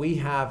we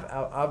have,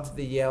 of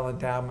the Yale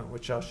endowment,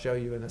 which I'll show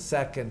you in a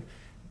second,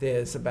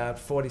 there's about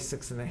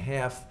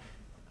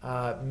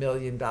 $46.5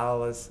 million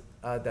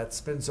that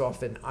spins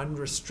off an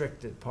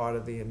unrestricted part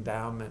of the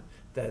endowment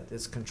that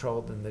is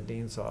controlled in the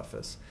dean's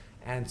office.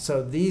 And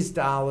so these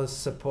dollars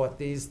support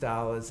these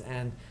dollars.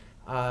 And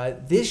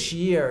this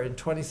year, in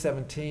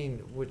 2017,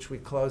 which we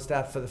closed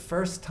out for the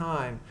first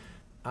time,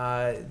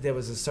 there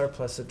was a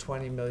surplus of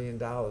 $20 million.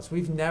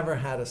 We've never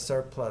had a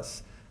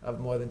surplus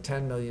of more than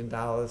 $10 million.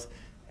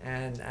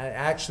 And I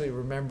actually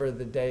remember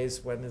the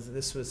days when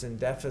this was in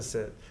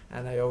deficit,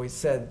 and I always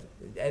said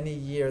any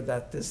year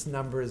that this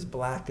number is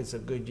black is a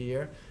good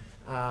year.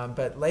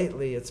 But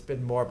lately it's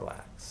been more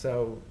black,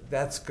 so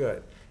that's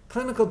good.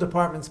 Clinical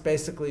departments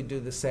basically do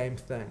the same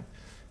thing.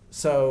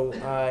 So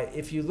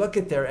if you look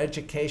at their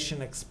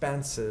education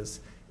expenses,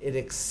 it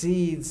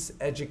exceeds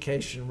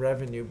education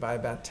revenue by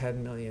about $10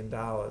 million.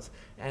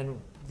 And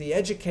the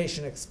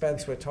education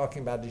expense we're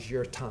talking about is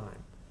your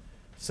time.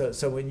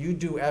 So when you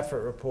do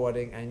effort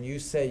reporting and you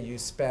say you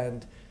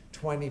spend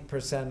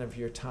 20% of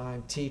your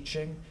time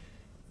teaching,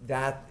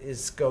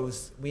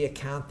 we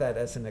account that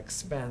as an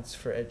expense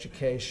for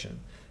education.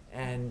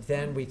 And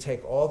then we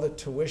take all the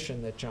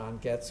tuition that John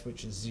gets,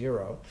 which is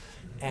zero,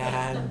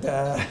 and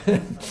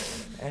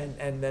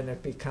and then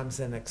it becomes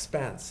an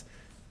expense.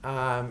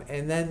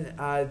 And then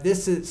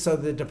so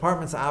the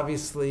departments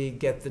obviously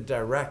get the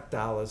direct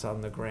dollars on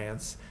the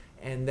grants,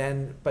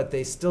 but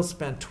they still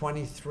spend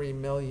 $23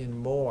 million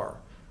more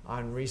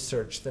on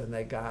research than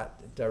they got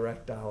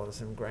direct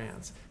dollars in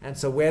grants. And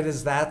so where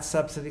does that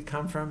subsidy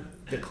come from?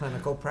 The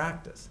clinical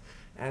practice.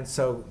 And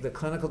so the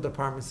clinical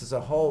departments as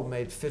a whole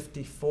had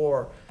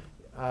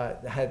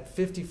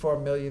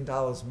 $54 million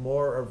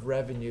more of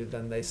revenue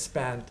than they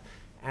spent.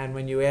 And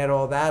when you add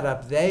all that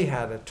up, they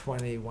had a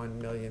 $21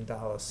 million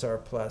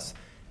surplus.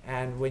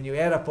 And when you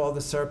add up all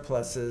the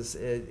surpluses,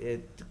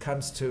 it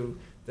comes to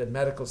the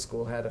medical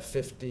school had a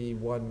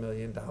 $51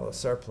 million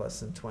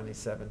surplus in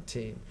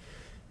 2017.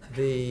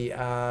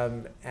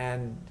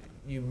 And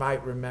you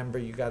might remember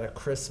you got a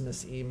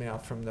Christmas email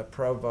from the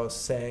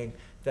provost saying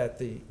that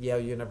the Yale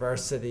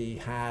University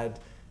had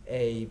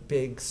a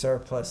big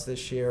surplus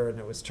this year and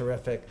it was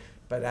terrific,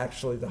 but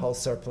actually the whole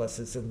surplus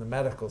is in the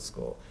medical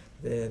school.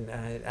 Then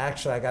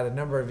actually I got a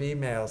number of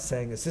emails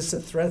saying, is this a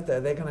threat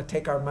that they're going to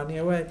take our money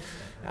away?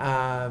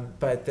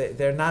 But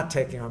they're not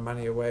taking our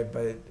money away,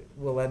 but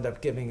we'll end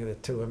up giving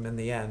it to them in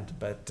the end.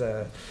 But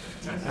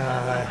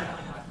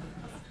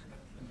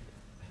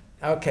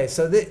okay,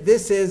 so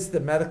this is the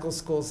medical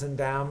school's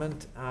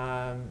endowment,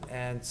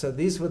 and so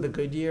these were the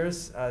good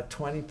years,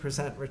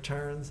 20%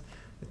 returns,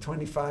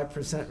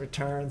 25%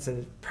 returns,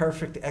 and a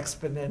perfect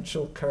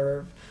exponential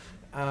curve.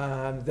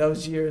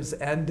 Those years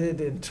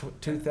ended in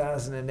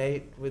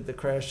 2008 with the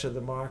crash of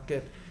the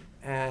market,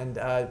 and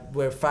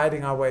we're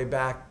fighting our way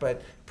back,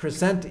 but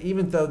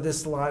even though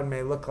this line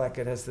may look like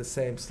it has the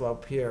same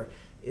slope here,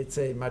 it's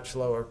a much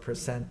lower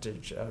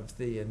percentage of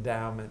the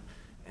endowment.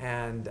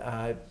 And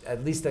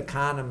at least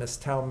economists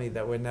tell me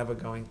that we're never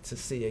going to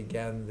see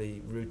again the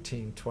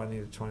routine 20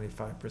 to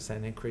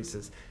 25%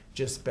 increases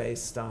just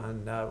based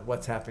on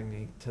what's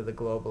happening to the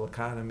global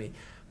economy.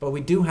 But we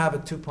do have a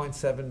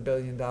 $2.7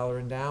 billion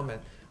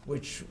endowment,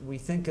 which we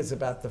think is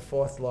about the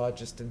fourth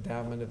largest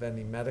endowment of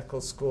any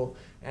medical school.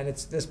 And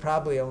there's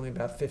probably only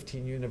about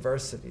 15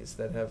 universities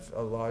that have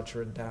a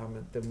larger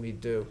endowment than we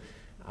do.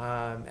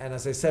 And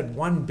as I said,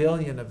 $1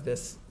 billion of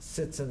this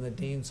sits in the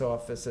dean's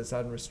office as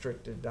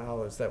unrestricted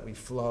dollars that we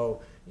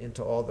flow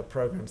into all the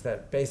programs.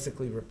 That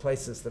basically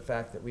replaces the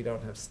fact that we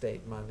don't have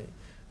state money.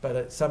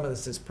 But some of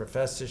this is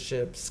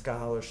professorships,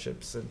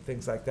 scholarships, and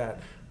things like that,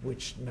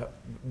 which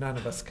none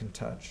of us can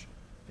touch,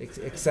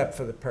 except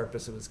for the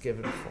purpose it was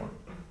given for.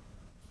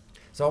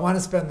 So I want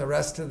to spend the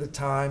rest of the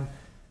time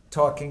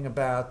talking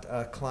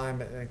about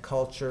climate and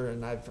culture,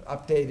 and I've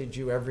updated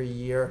you every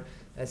year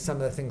as some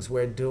of the things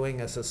we're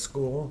doing as a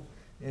school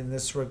in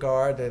this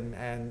regard.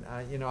 And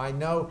you know, I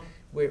know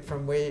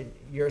from where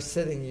you're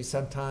sitting, you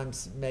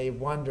sometimes may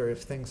wonder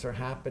if things are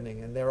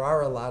happening, and there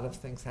are a lot of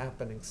things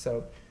happening.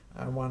 So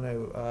I want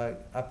to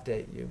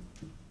update you.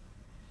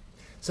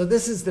 So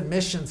this is the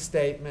mission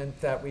statement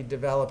that we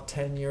developed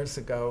 10 years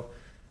ago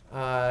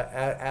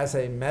as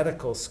a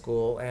medical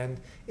school, and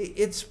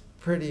it's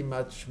pretty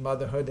much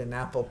motherhood and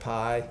apple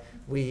pie.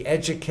 We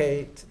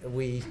educate,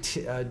 we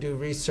do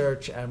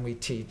research, and we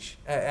teach,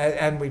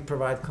 and we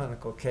provide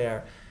clinical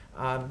care.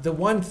 The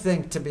one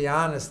thing, to be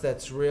honest,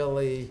 that's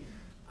really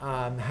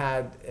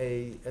had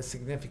a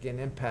significant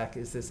impact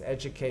is this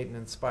educate and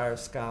inspire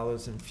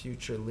scholars and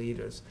future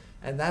leaders.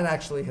 And that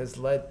actually has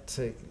led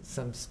to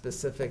some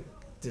specific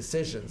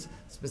decisions,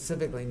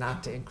 specifically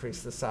not to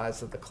increase the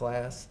size of the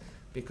class,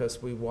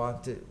 because we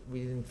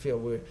didn't feel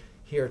we're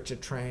here to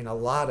train a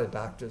lot of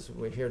doctors.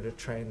 We're here to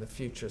train the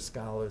future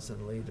scholars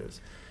and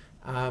leaders.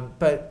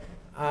 But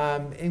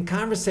in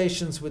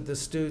conversations with the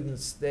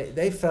students,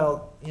 they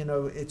felt, you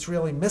know, it's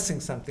really missing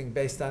something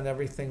based on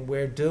everything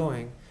we're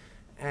doing.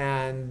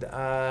 And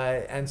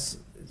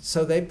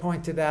so they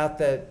pointed out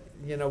that,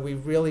 you know, we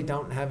really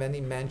don't have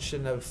any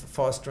mention of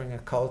fostering a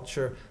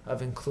culture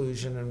of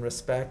inclusion and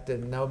respect,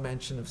 and no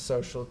mention of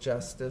social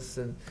justice.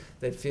 And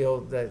they feel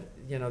that,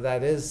 you know,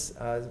 that is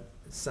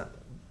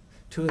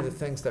two of the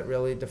things that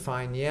really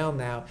define Yale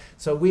now.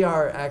 So we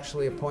are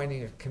actually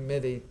appointing a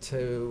committee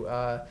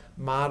to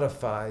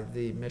modify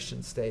the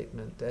mission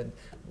statement, and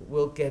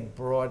we'll get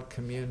broad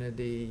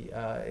community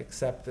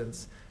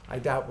acceptance. I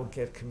doubt we'll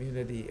get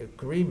community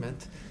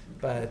agreement,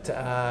 but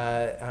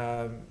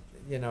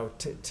you know,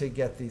 to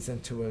get these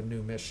into a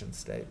new mission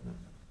statement.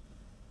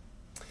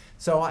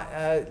 So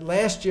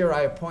last year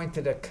I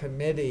appointed a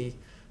committee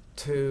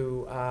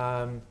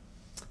to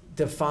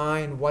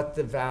define what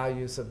the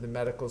values of the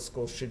medical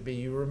school should be.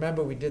 You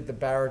remember we did the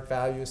Barrett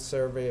Values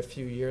Survey a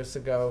few years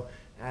ago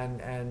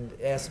and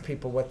asked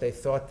people what they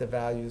thought the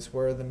values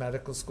were of the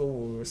medical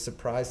school. We were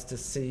surprised to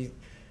see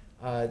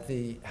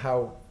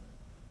how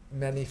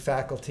many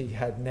faculty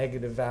had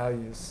negative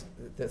values,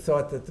 that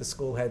thought that the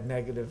school had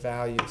negative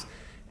values.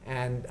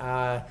 And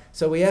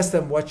so we asked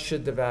them, what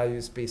should the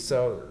values be?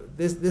 So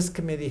this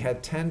committee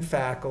had 10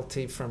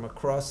 faculty from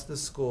across the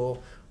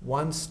school,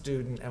 1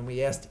 student, and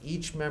we asked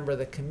each member of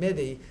the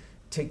committee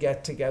to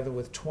get together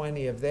with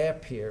 20 of their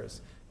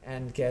peers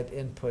and get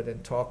input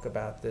and talk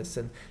about this.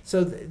 And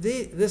so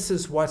this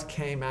is what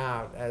came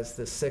out as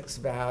the 6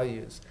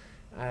 values.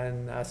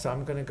 And so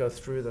I'm going to go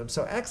through them.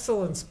 So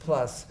Excellence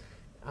Plus.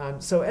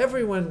 So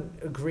everyone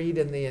agreed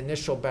in the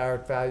initial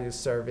Barrett Values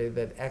Survey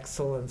that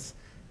excellence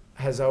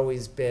has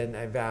always been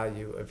a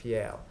value of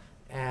Yale.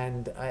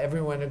 And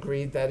everyone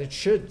agreed that it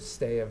should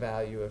stay a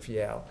value of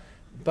Yale.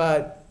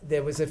 But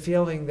there was a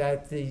feeling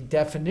that the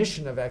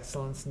definition of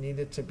excellence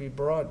needed to be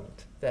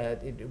broadened,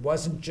 that it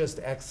wasn't just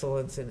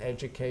excellence in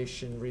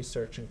education,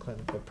 research, and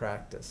clinical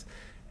practice.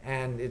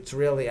 And it's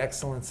really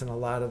excellence in a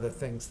lot of the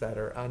things that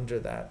are under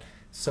that.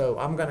 So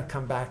I'm going to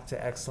come back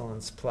to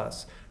Excellence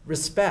Plus.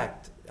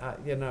 Respect,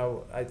 you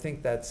know, I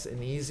think that's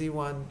an easy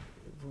one.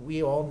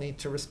 We all need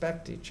to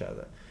respect each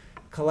other.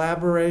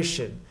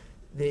 Collaboration.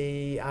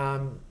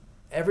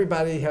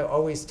 Everybody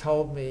always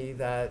told me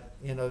that,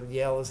 you know,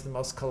 Yale is the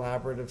most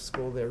collaborative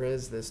school there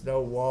is. There's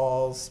no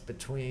walls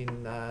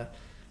between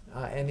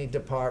any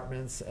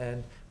departments.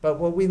 But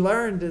what we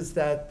learned is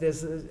that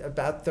there's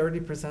about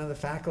 30% of the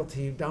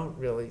faculty who don't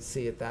really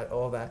see it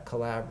all that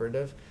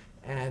collaborative.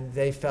 And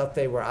they felt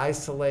they were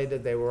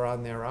isolated, they were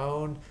on their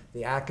own.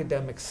 The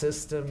academic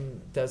system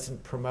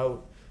doesn't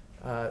promote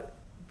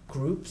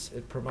groups,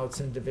 it promotes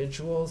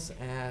individuals.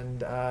 And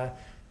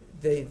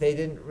they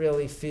didn't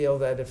really feel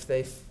that if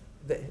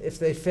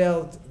they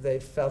failed, they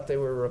felt they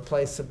were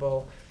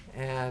replaceable.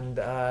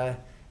 And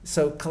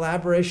so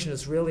collaboration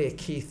is really a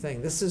key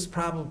thing. This is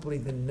probably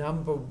the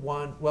number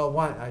one,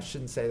 I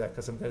shouldn't say that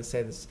because I'm going to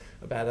say this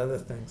about other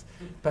things,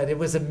 but it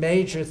was a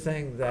major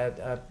thing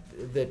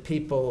that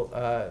people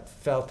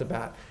felt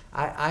about.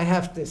 I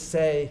have to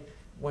say,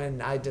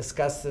 when I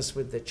discussed this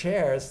with the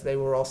chairs, they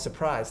were all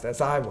surprised, as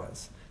I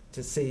was,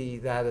 to see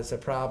that as a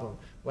problem.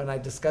 When I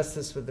discussed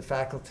this with the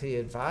Faculty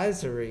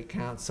Advisory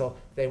Council,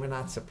 they were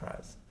not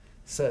surprised.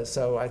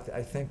 So I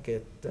think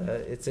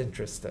it's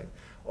interesting.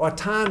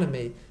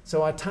 Autonomy.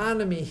 So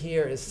autonomy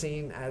here is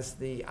seen as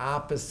the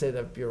opposite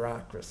of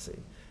bureaucracy.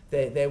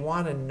 They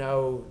want to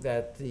know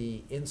that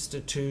the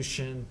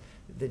institution,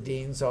 the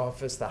dean's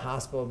office, the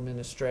hospital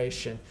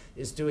administration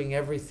is doing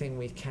everything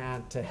we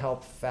can to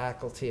help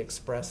faculty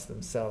express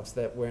themselves,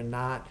 that we're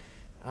not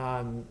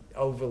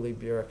overly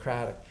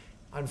bureaucratic.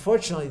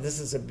 Unfortunately, this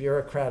is a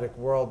bureaucratic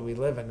world we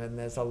live in, and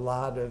there's a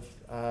lot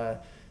of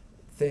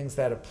things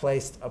that are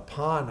placed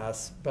upon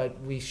us, but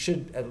we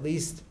should at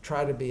least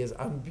try to be as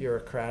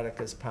unbureaucratic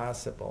as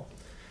possible.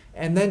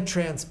 And then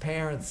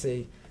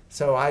transparency.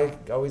 So I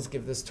always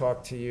give this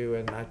talk to you,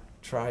 and I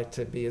try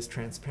to be as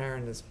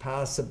transparent as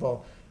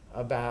possible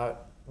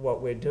about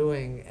what we're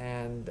doing,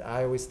 and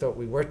I always thought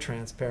we were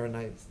transparent.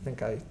 I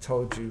think I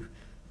told you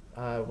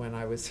when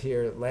I was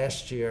here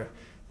last year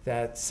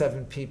that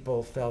 7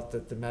 people felt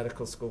that the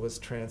medical school was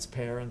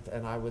transparent,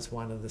 and I was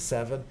one of the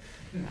 7.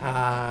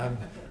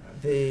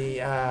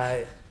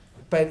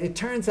 But it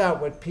turns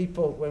out what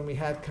people, when we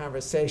had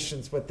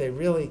conversations, what they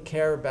really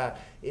care about,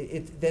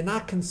 they're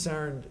not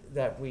concerned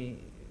that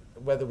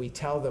whether we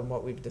tell them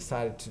what we've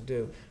decided to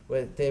do.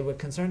 What they were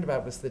concerned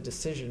about was the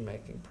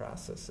decision-making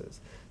processes,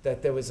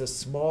 that there was a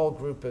small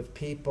group of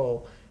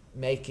people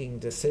making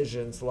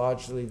decisions,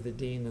 largely the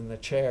dean and the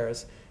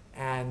chairs,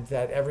 and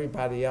that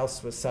everybody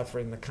else was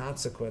suffering the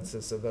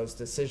consequences of those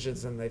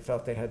decisions, and they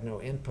felt they had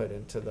no input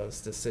into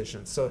those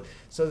decisions. So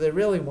they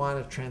really want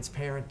a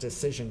transparent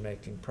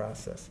decision-making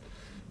process.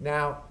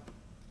 Now,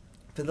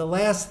 for the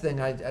last thing,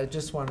 I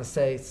just want to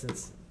say,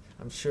 since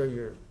I'm sure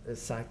you're a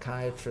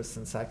psychiatrist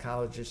and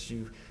psychologist,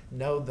 you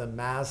know the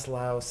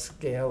Maslow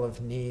scale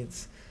of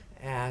needs.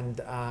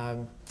 And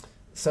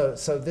so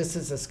this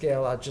is a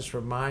scale, I'll just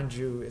remind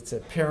you, it's a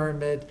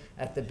pyramid.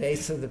 At the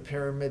base of the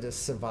pyramid is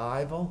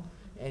survival.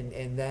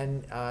 And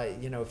then,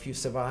 if you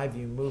survive,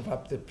 you move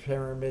up the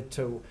pyramid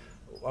to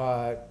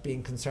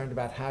being concerned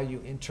about how you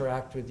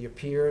interact with your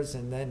peers.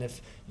 And then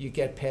if you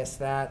get past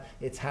that,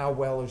 it's how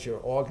well is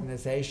your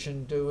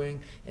organization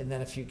doing. And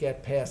then if you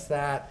get past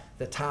that,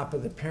 the top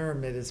of the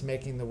pyramid is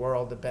making the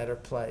world a better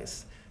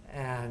place.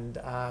 And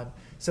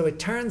so it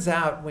turns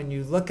out when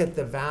you look at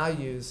the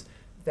values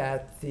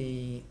that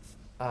the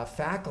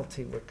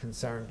faculty were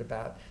concerned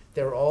about,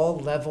 they're all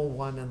level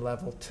 1 and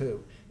level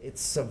 2.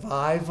 It's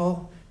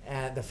survival,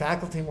 and the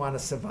faculty want to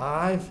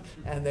survive,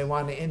 and they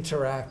want to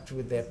interact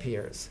with their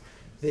peers.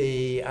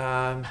 The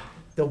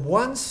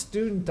one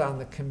student on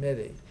the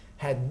committee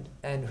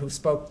who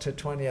spoke to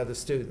 20 other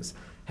students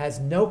has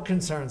no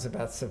concerns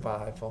about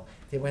survival.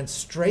 They went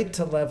straight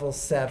to level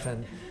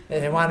 7,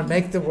 and they want to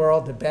make the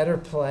world a better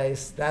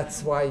place.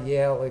 That's why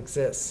Yale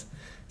exists.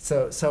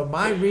 So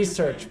my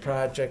research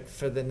project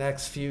for the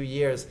next few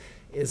years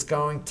is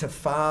going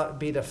to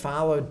be to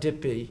follow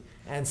Dippy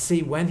and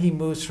see when he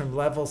moves from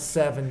level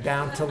 7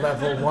 down to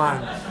level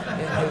 1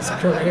 in his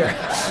career.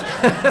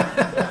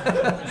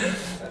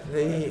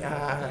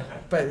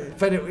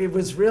 But it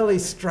was really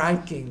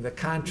striking, the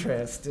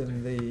contrast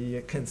in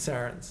the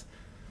concerns.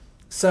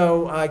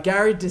 So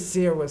Gary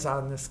Desir was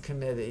on this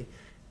committee,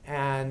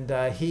 and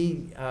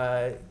he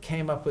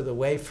came up with a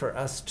way for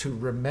us to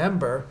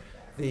remember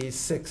these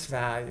 6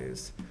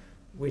 values,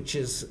 which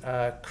is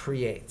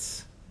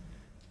creates.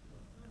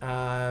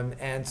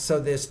 And so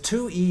there's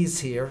 2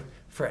 E's here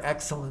for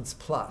excellence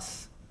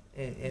plus.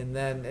 And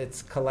then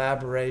it's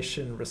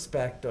collaboration,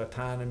 respect,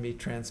 autonomy,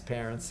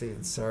 transparency,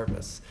 and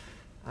service.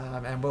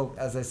 And we'll,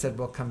 as I said,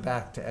 we'll come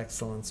back to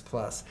excellence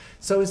plus.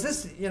 So is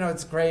this,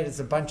 it's great, it's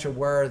a bunch of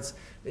words.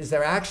 Is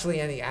there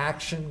actually any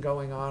action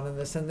going on in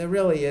this? And there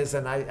really is,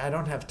 and I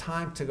don't have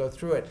time to go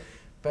through it,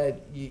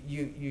 but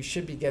you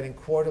should be getting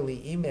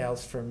quarterly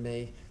emails from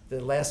me. The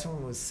last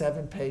one was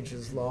 7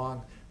 pages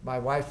long. My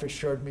wife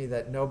assured me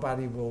that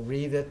nobody will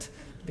read it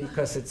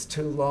because it's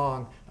too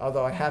long,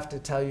 although I have to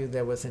tell you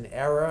there was an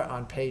error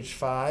on page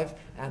 5,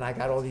 and I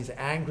got all these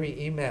angry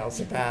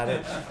emails about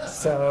it.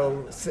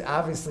 So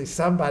obviously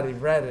somebody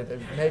read it,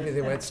 and maybe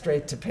they went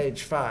straight to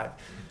page 5.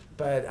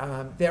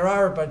 But there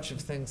are a bunch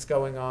of things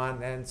going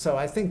on, and so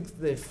I think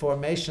the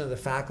formation of the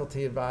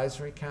Faculty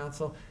Advisory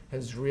Council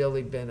has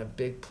really been a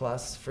big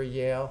plus for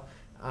Yale.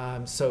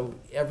 So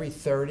every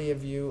 30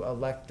 of you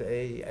elect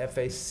a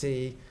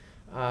FAC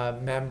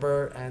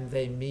member, and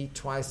they meet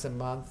twice a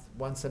month,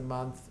 once a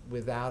month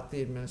without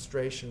the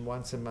administration,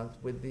 once a month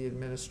with the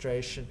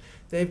administration.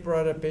 They've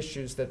brought up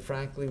issues that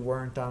frankly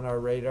weren't on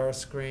our radar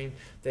screen.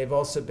 They've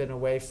also been a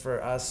way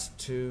for us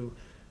to,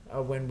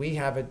 when we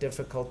have a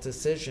difficult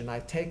decision,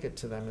 I take it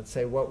to them and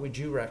say, what would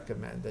you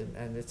recommend?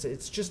 And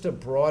it's just a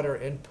broader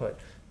input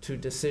to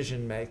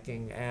decision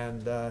making,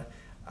 and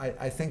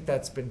I think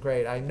that's been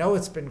great. I know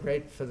it's been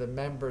great for the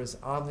members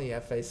on the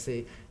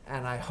FAC,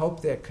 and I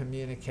hope they're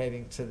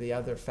communicating to the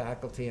other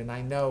faculty, and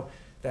I know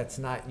that's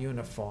not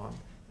uniform,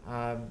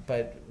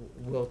 but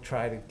we'll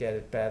try to get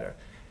it better.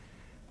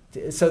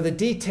 So the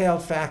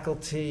detailed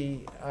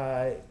faculty,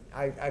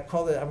 I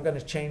call it, I'm going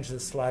to change the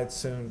slide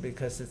soon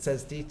because it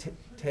says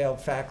detailed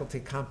faculty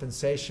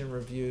compensation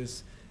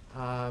reviews,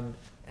 and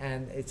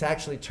it's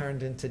actually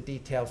turned into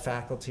detailed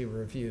faculty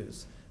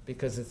reviews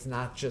because it's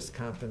not just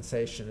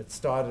compensation. It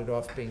started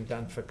off being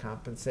done for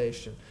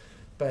compensation.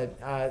 But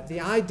the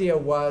idea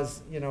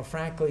was,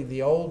 frankly,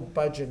 the old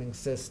budgeting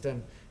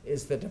system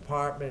is the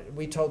department,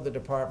 we told the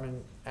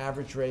department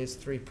average raise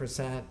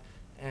 3%,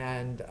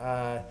 and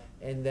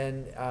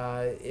then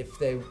if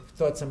they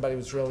thought somebody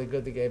was really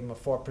good, they gave them a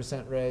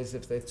 4% raise.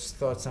 If they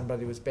thought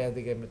somebody was bad,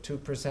 they gave them a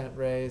 2%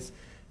 raise.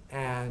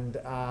 And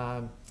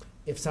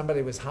if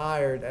somebody was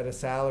hired at a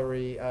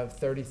salary of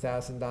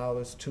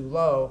 $30,000 too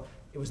low,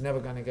 it was never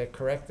going to get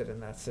corrected in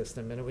that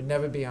system, and it would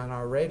never be on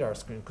our radar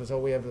screen because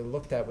all we ever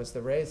looked at was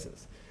the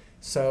raises.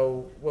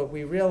 So what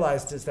we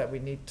realized is that we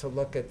need to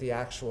look at the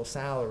actual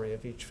salary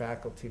of each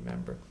faculty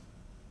member.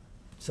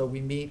 So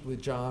we meet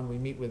with John, we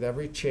meet with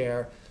every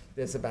chair.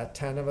 There's about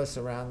 10 of us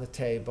around the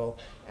table,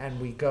 and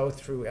we go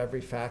through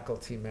every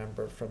faculty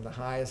member from the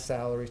highest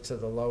salary to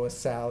the lowest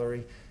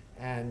salary.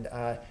 And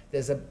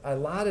there's a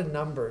lot of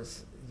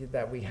numbers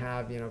that we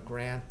have,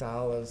 grant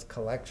dollars,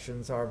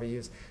 collections,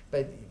 RVUs.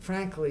 But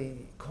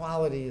frankly,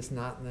 quality is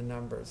not in the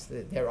numbers.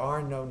 There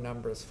are no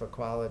numbers for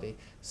quality.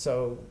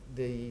 So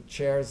the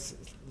chairs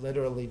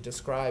literally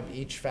describe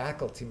each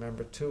faculty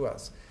member to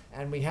us.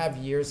 And we have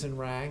years in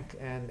rank,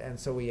 and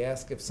so we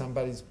ask if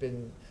somebody's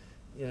been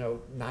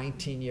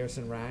 19 years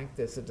in rank.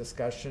 There's a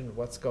discussion,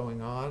 what's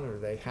going on? Are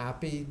they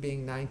happy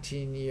being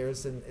 19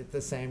 years at the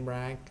same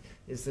rank?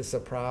 Is this a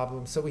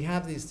problem? So we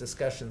have these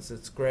discussions.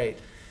 It's great.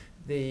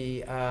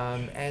 We'll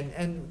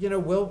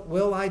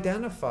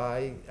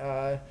identify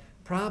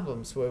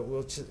problems.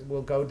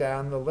 We'll go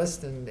down the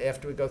list, and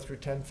after we go through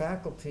 10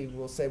 faculty,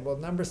 we'll say, well,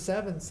 number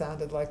 7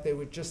 sounded like they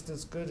were just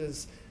as good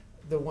as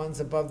the ones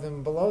above them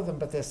and below them,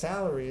 but their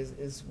salary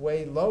is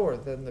way lower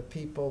than the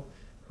people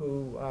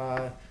who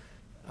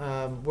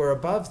were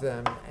above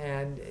them.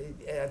 And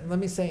let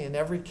me say, in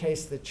every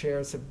case, the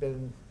chairs have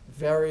been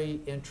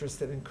very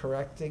interested in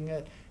correcting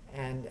it,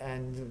 and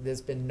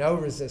there's been no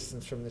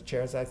resistance from the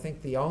chairs. I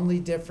think the only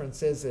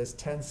difference is there's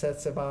 10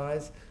 sets of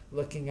eyes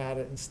looking at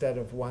it instead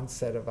of 1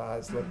 set of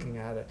eyes looking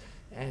at it.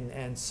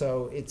 And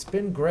so it's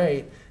been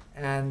great.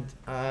 And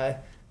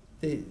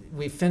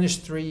we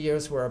finished 3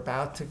 years. We're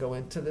about to go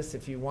into this.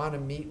 If you want to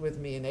meet with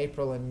me in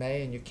April and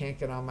May and you can't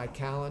get on my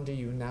calendar,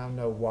 you now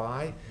know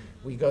why.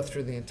 We go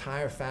through the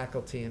entire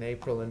faculty in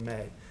April and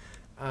May.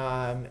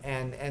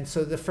 And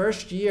so the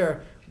first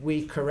year,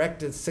 we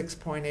corrected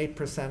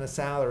 6.8% of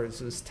salaries.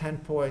 It was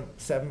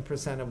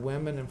 10.7% of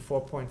women and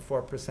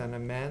 4.4%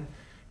 of men.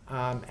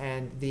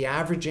 And the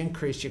average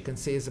increase, you can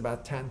see, is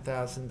about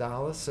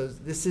 $10,000. So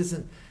this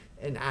isn't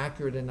an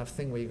accurate enough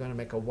thing where you're going to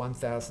make a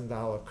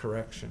 $1,000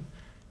 correction.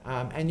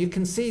 And you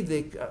can see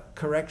the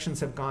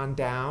corrections have gone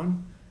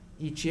down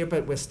each year,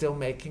 but we're still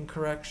making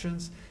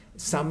corrections.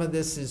 Some of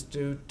this is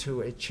due to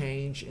a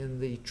change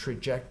in the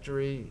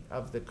trajectory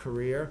of the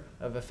career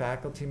of a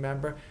faculty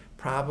member.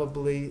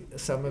 Probably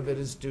some of it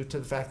is due to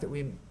the fact that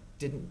we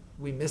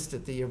missed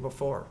it the year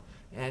before.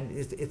 And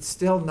it's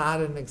still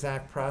not an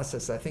exact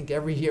process. I think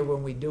every year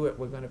when we do it,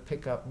 we're going to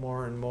pick up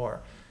more and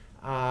more.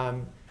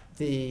 And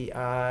we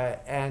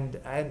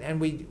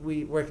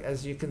work,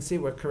 as you can see,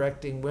 we're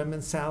correcting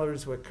women's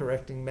salaries, we're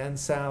correcting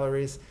men's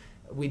salaries.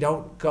 We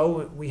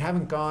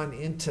haven't gone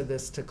into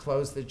this to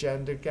close the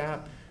gender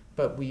gap,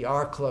 but we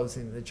are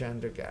closing the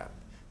gender gap.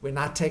 We're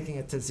not taking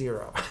it to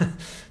 0.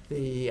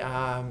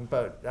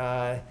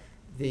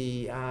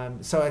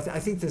 So I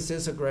think this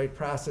is a great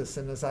process.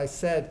 And as I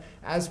said,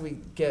 as we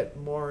get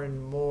more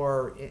and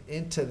more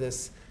into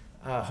this,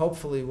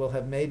 hopefully we'll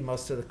have made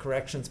most of the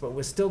corrections, but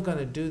we're still going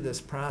to do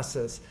this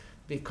process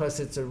because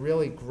it's a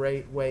really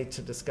great way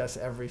to discuss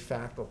every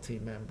faculty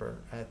member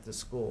at the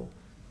school.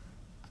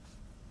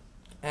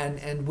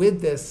 And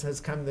with this has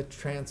come the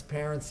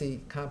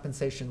transparency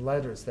compensation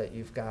letters that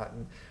you've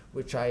gotten,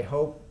 which I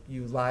hope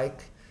you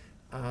like.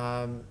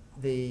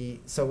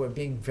 So we're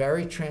being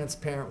very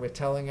transparent. We're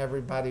telling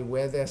everybody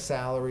where their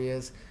salary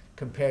is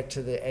compared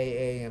to the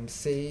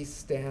AAMC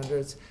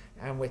standards,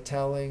 and we're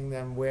telling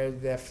them where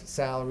their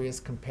salary is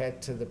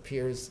compared to the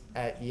peers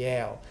at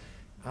Yale.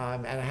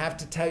 And I have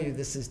to tell you,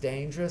 this is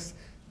dangerous.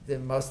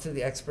 Most of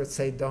the experts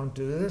say don't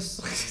do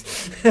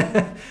this.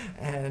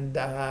 And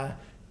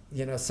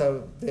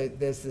so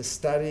there's this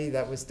study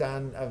that was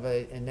done of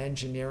an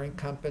engineering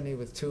company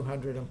with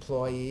 200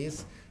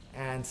 employees,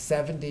 and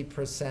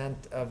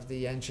 70% of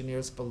the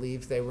engineers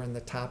believed they were in the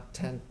top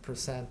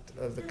 10%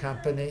 of the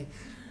company,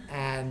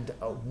 and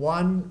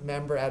 1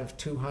 member out of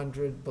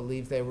 200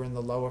 believed they were in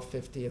the lower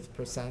 50th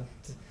percent.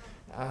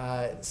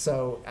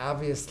 So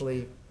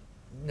obviously,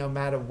 no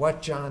matter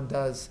what John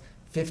does,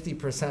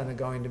 50% are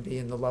going to be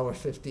in the lower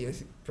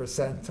 50th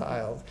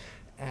percentile,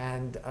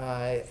 and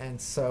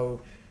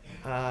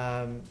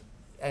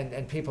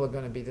people are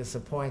going to be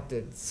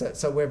disappointed.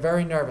 So we're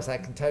very nervous. I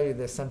can tell you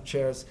there's some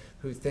chairs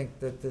who think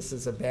that this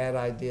is a bad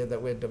idea,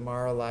 that we're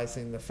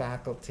demoralizing the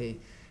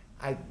faculty.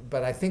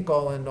 But I think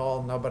all in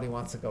all, nobody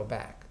wants to go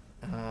back.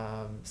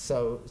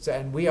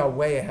 And we are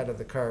way ahead of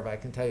the curve, I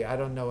can tell you. I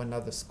don't know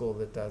another school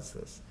that does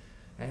this.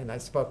 And I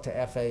spoke to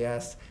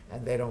FAS,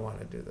 and they don't want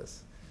to do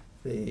this.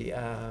 The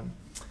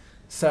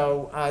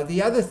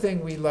other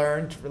thing we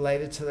learned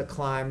related to the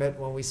climate,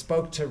 when we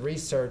spoke to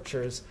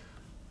researchers,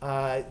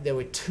 there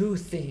were 2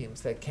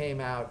 themes that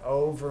came out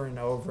over and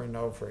over and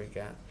over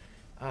again.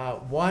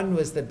 One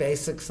was the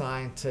basic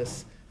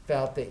scientists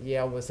felt that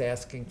Yale was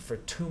asking for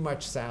too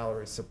much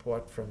salary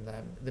support from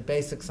them, the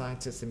basic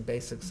scientists in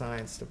basic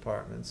science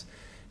departments.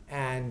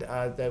 And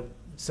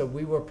so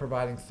we were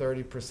providing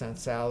 30%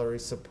 salary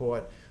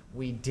support.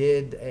 We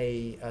did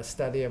a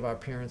study of our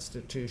peer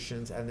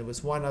institutions, and there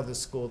was one other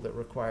school that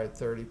required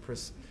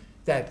 30%,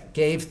 that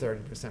gave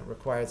 30%,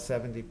 required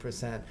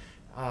 70%.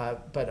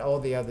 But all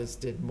the others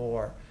did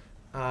more.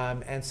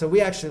 And so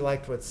we actually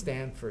liked what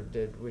Stanford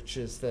did, which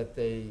is that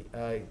they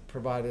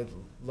provided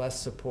less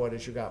support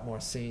as you got more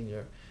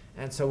senior.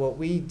 And so what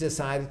we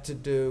decided to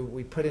do,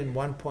 we put in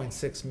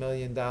 $1.6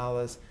 million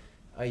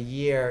a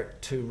year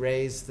to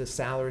raise the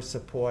salary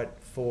support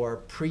for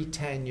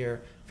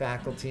pre-tenure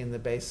faculty in the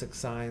basic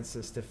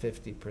sciences to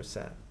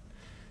 50%.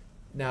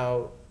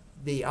 Now,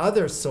 the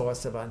other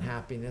source of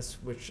unhappiness,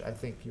 which I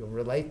think you'll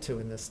relate to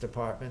in this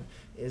department,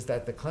 is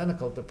that the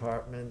clinical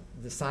department,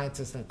 the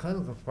scientists in the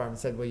clinical department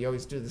said, well, you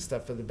always do this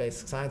stuff for the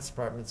basic science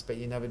departments, but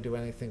you never do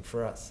anything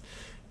for us.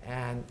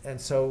 And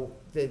so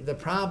the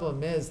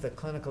problem is the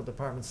clinical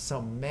department's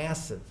so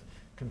massive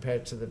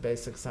compared to the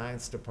basic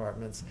science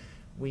departments.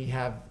 We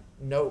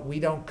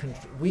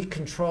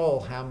control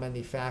how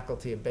many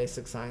faculty a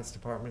basic science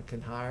department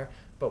can hire,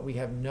 but we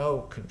have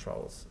no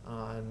controls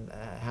on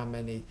how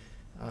many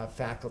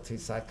faculty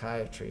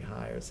psychiatry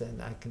hires,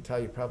 and I can tell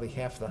you probably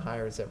half the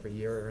hires every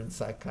year are in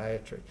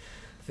psychiatry.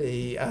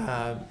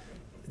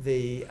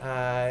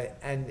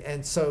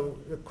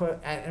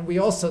 And we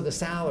also, the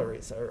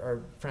salaries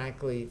are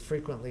frankly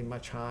frequently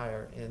much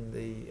higher in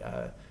the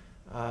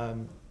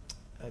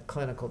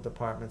clinical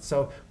department.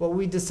 So what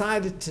we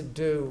decided to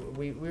do,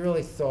 we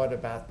really thought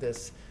about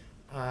this.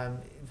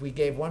 We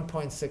gave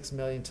 $1.6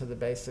 million to the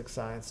basic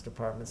science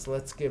departments.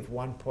 Let's give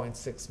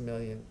 $1.6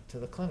 million to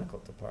the clinical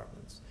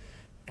departments.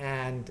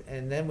 And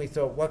then we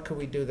thought, what could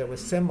we do that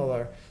was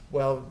similar?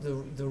 Well,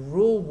 the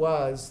rule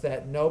was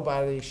that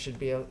nobody should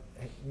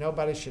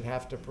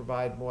have to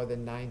provide more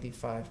than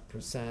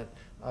 95%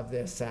 of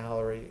their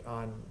salary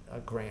on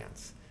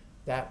grants.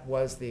 That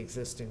was the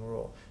existing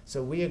rule.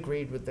 So we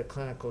agreed with the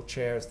clinical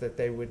chairs that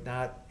they would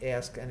not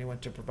ask anyone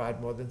to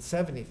provide more than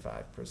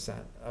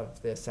 75%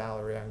 of their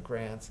salary on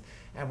grants.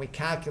 And we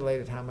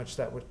calculated how much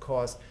that would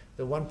cost.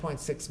 The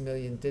 $1.6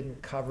 million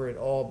didn't cover it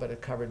all, but it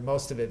covered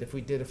most of it if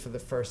we did it for the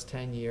first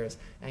 10 years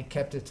and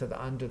kept it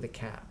to under the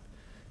cap.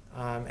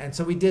 And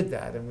so we did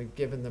that, and we've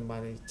given the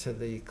money to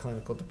the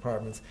clinical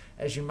departments.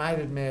 As you might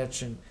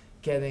imagine,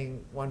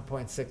 getting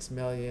 $1.6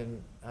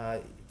 million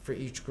for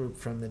each group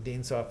from the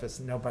dean's office,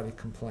 nobody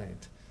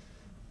complained.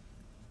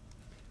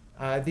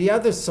 The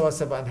other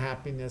source of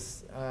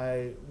unhappiness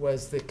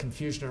was the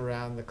confusion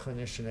around the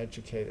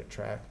clinician-educator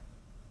track.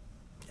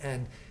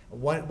 And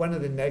one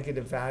of the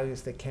negative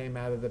values that came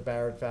out of the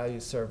Barrett Value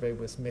Survey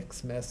was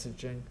mixed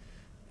messaging.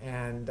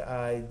 And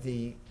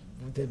the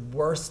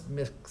worst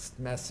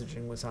mixed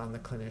messaging was on the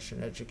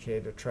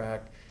clinician-educator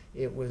track.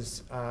 It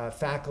was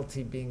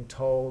faculty being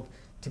told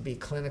to be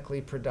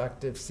clinically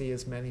productive, see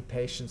as many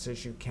patients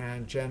as you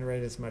can,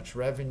 generate as much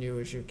revenue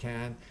as you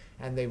can,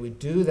 and they would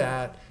do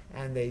that,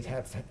 and they'd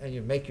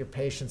make your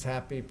patients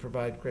happy,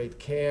 provide great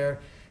care.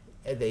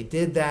 And they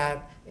did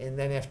that, and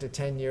then after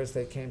 10 years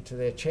they came to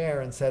their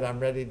chair and said, I'm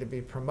ready to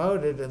be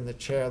promoted, and the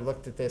chair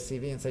looked at their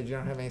CV and said, you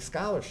don't have any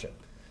scholarship.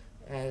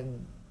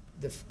 And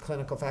the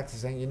clinical faculty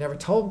saying, you never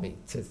told me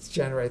to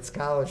generate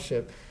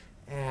scholarship.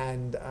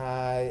 And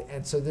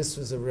so this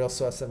was a real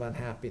source of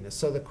unhappiness.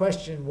 So the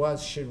question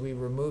was, should we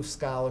remove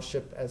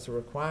scholarship as a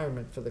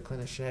requirement for the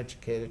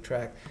clinician-educator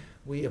track?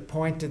 We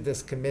appointed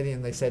this committee,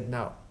 and they said,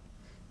 no,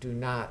 do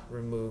not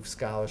remove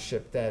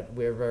scholarship, that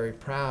we're very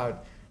proud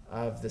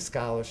of the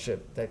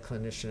scholarship that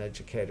clinician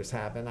educators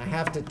have. And I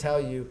have to tell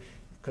you,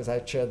 because I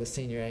chair the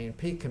senior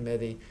A&P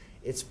committee,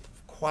 it's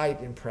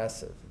quite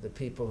impressive. The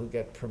people who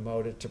get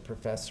promoted to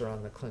professor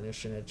on the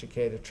clinician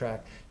educator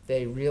track,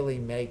 they really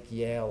make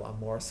Yale a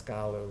more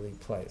scholarly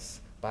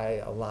place by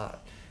a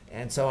lot.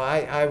 And so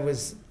I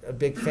was a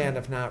big fan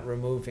of not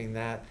removing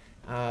that.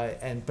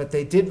 But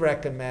they did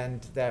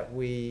recommend that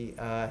we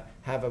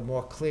have a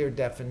more clear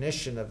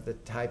definition of the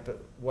type of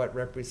what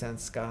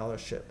represents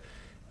scholarship.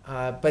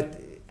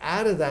 But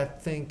out of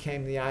that thing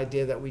came the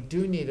idea that we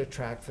do need a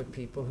track for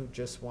people who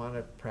just want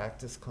to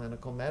practice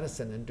clinical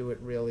medicine and do it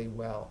really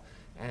well.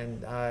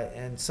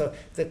 And so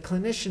the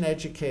clinician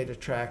educator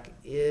track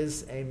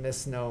is a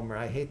misnomer.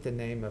 I hate the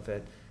name of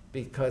it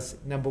because,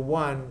 number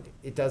one,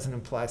 it doesn't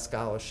imply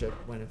scholarship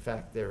when in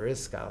fact there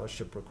is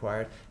scholarship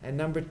required. And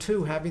number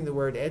two, having the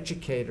word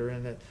educator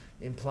in it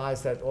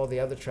implies that all the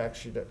other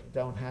tracks you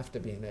don't have to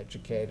be an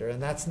educator,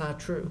 and that's not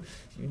true.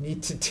 You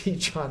need to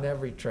teach on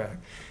every track.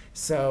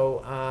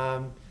 So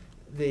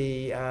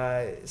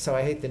so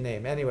I hate the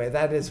name. Anyway,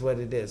 that is what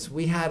it is.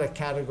 We had a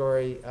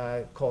category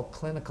called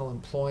clinical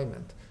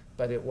employment,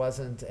 but it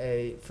wasn't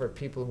for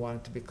people who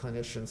wanted to be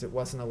clinicians. It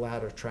wasn't a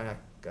ladder track.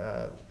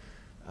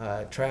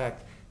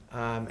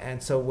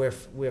 And so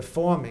we're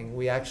forming.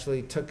 We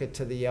actually took it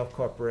to the Yale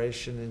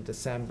Corporation in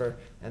December,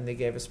 and they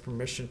gave us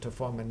permission to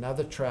form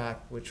another track,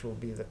 which will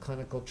be the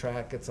clinical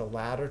track. It's a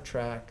ladder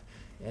track,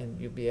 and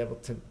you'll be able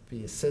to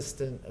be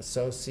assistant,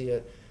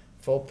 associate,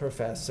 full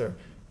professor,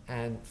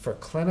 and for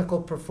clinical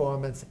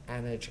performance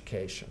and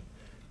education.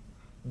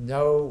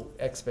 No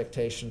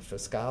expectation for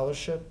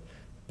scholarship,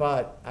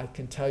 but I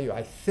can tell you,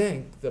 I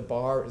think the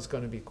bar is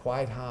going to be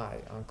quite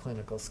high on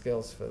clinical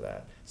skills for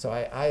that. So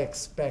I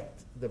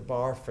expect the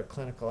bar for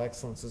clinical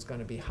excellence is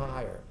going to be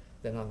higher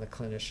than on the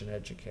clinician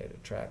educator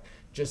track,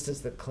 just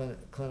as the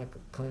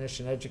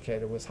clinician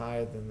educator was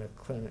higher than the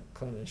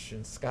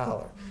clinician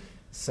scholar.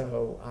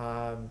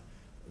 So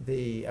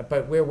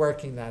but we're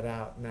working that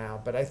out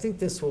now. But I think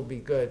this will be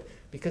good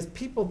because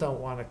people don't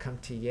want to come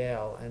to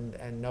Yale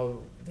and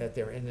know that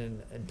they're in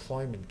an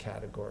employment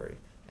category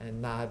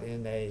and not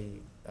in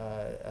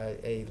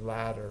a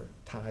ladder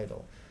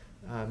title.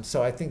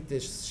 So I think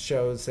this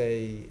shows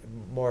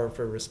more of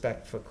a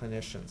respect for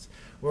clinicians.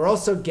 We're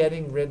also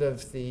getting rid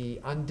of the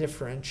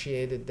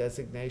undifferentiated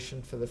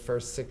designation for the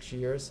first 6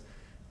 years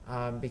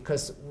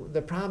because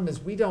the problem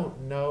is we don't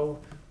know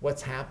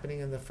what's happening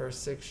in the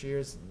first 6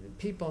 years.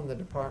 People in the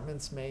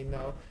departments may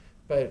know,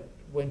 but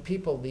when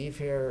people leave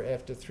here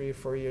after 3 or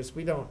 4 years,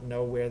 we don't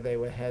know where they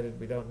were headed.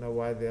 We don't know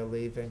why they're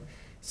leaving.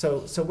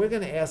 So we're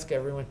going to ask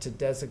everyone to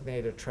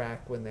designate a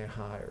track when they're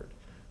hired.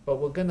 But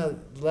we're going to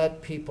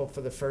let people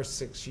for the first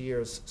 6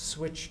 years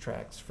switch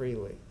tracks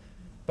freely.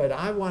 But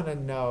I want to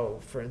know,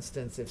 for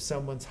instance, if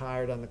someone's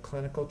hired on the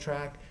clinical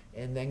track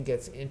and then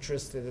gets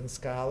interested in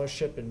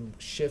scholarship and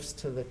shifts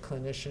to the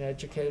clinician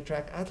educator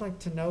track, I'd like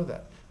to know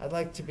that. I'd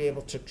like to be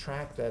able to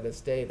track that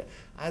as data.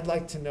 I'd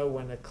like to know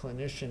when a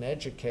clinician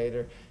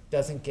educator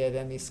doesn't get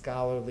any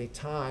scholarly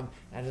time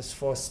and is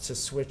forced to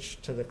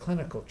switch to the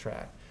clinical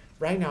track.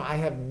 Right now, I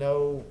have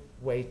no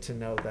way to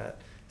know that.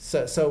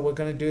 So we're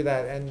going to do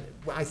that. And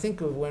I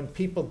think when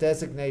people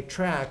designate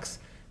tracks,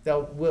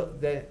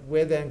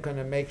 we're then going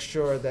to make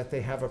sure that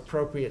they have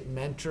appropriate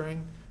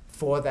mentoring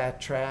for that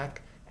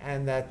track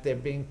and that they're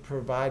being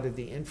provided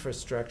the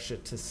infrastructure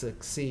to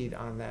succeed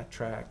on that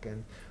track.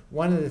 And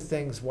one of the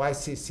things,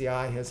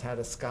 YCCI has had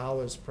a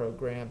scholars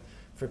program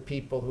for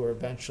people who are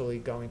eventually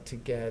going to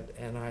get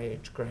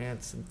NIH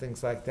grants and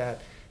things like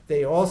that.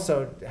 They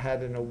also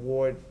had an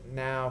award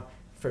now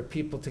for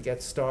people to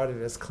get started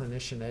as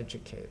clinician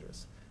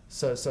educators.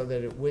 So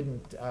that it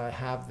wouldn't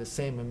have the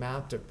same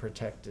amount of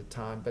protected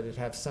time, but it'd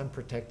have some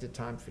protected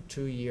time for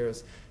 2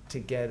 years to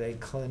get a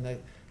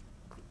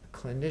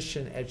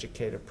clinician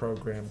educator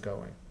program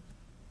going.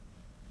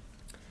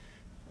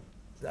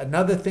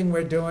 Another thing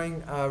we're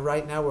doing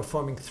right now, we're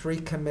forming 3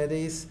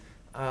 committees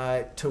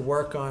to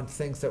work on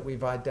things that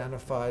we've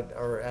identified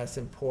are as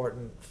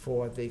important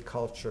for the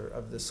culture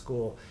of the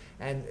school.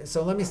 And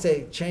so let me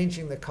say,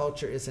 changing the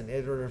culture is an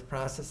iterative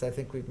process. I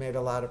think we've made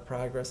a lot of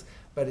progress,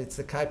 but it's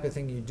the type of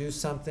thing you do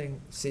something,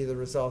 see the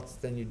results,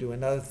 then you do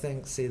another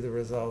thing, see the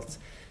results.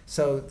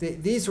 So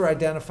these were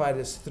identified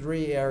as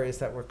 3 areas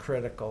that were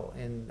critical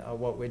in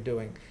what we're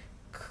doing.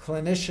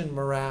 Clinician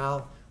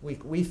morale.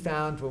 We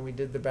found when we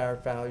did the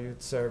Barrett Value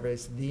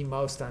surveys, the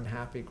most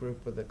unhappy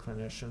group were the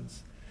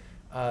clinicians.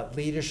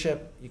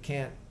 Leadership, you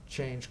can't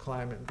change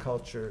climate and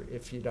culture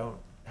if you don't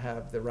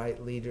have the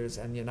right leaders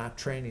and you're not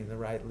training the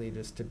right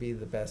leaders to be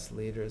the best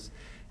leaders.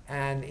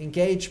 And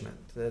engagement,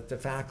 that the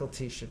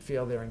faculty should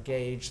feel they're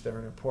engaged, they're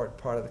an important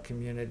part of the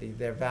community,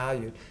 they're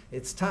valued.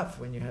 It's tough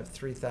when you have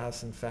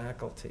 3,000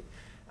 faculty.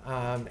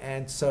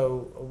 And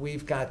so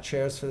we've got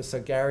chairs for this. So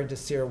Gary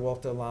Desir,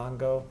 Walter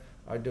Longo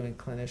are doing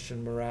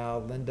clinician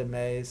morale, Linda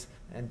Mays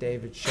and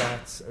David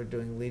Schatz are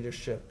doing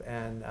leadership.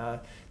 And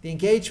the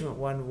engagement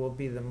one will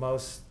be the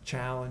most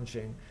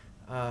challenging.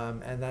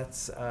 And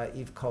that's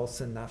Eve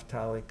Colson,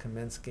 Naftali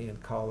Kaminsky,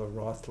 and Carla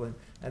Rothland.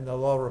 And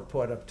they'll all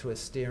report up to a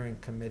steering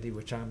committee,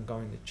 which I'm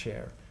going to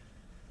chair.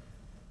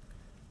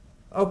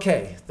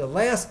 Okay, the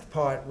last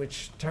part,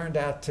 which turned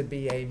out to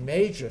be a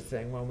major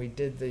thing when we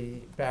did the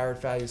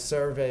Barrett Value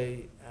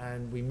Survey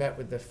and we met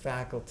with the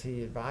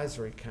Faculty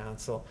Advisory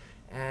Council,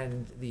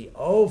 and the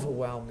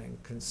overwhelming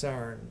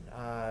concern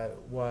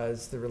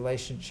was the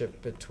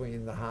relationship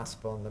between the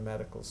hospital and the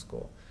medical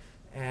school.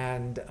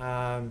 And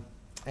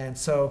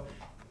so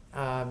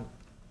I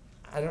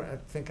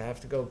think I have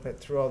to go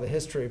through all the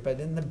history,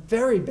 but in the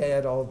very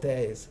bad old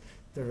days,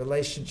 the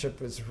relationship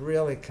was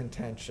really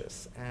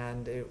contentious,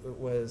 and it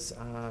was,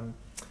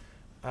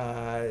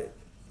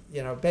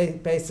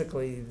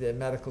 basically the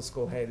medical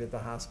school hated the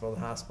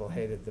hospital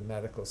hated the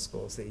medical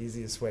school is the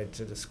easiest way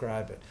to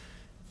describe it.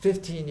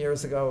 15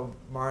 years ago,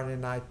 Martin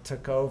and I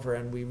took over,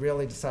 and we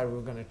really decided we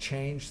were going to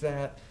change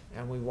that,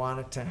 and we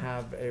wanted to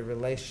have a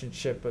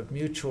relationship of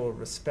mutual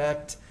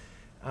respect.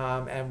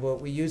 And what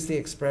we used the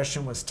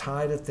expression was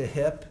tied at the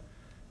hip,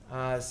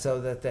 so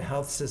that the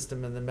health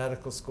system and the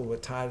medical school were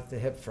tied at the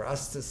hip. For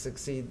us to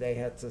succeed, they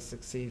had to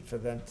succeed. For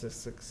them to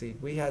succeed,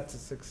 we had to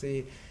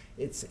succeed.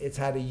 It's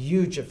had a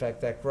huge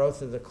effect. That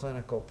growth of the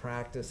clinical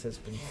practice has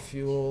been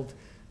fueled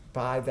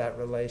by that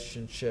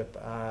relationship.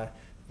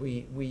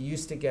 We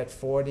used to get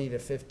 $40 to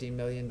 $50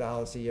 million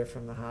a year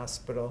from the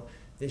hospital.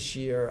 This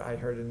year, I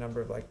heard a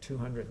number of like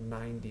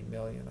 290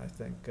 million, I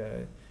think.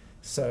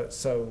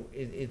 So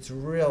it's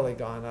really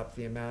gone up,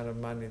 the amount of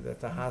money that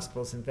the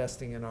hospital's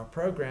investing in our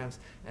programs,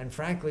 and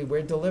frankly,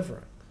 we're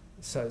delivering.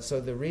 So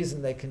the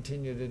reason they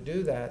continue to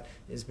do that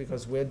is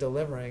because we're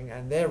delivering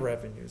and their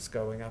revenue's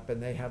going up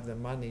and they have the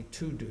money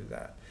to do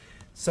that.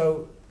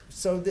 So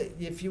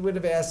if you would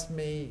have asked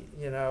me,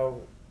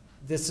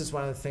 this is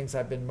one of the things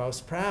I've been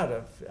most proud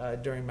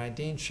of during my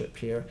deanship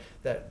here,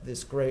 that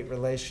this great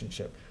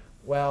relationship.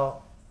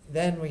 Well,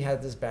 then we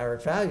had this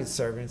Barrett Value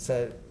survey and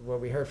said, well,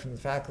 we heard from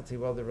the faculty,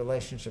 well, the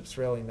relationship's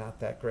really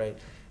not that great.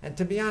 And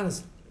to be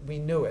honest, we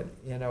knew it,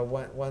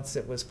 once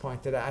it was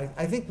pointed out.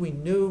 I think we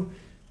knew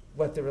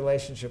what the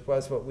relationship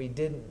was. What we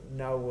didn't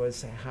know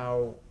was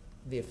how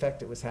the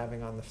effect it was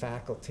having on the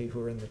faculty who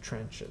were in the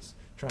trenches,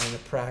 trying to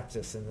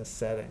practice in this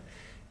setting.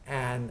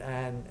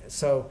 And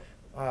so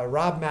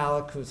Rob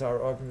Malik, who's our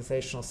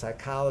organizational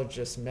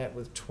psychologist, met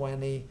with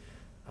 20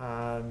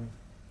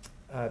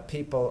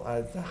 people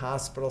at the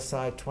hospital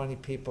side, 20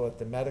 people at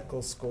the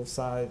medical school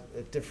side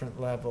at different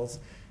levels.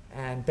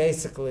 And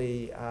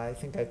basically, I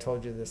think I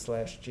told you this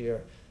last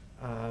year,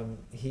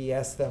 he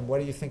asked them, what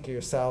do you think of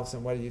yourselves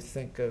and what do you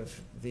think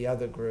of the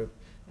other group?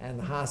 And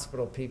the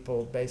hospital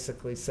people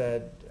basically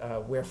said,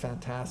 we're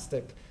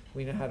fantastic.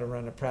 We know how to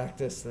run a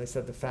practice. And they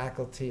said the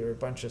faculty are a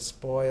bunch of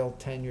spoiled,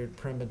 tenured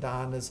prima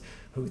donnas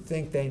who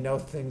think they know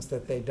things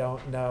that they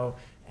don't know.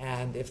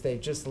 And if they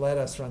just let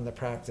us run the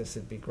practice,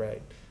 it'd be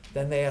great.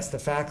 Then they asked the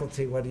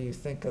faculty, what do you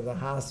think of the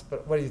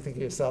hospital? What do you think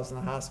of yourselves in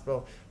the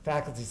hospital?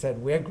 Faculty said,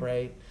 we're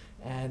great,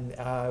 and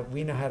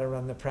we know how to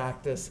run the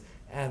practice,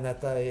 and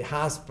that the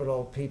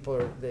hospital people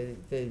are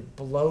they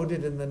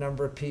bloated in the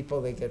number of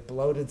people, they get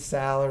bloated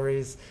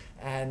salaries,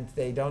 and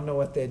they don't know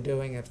what they're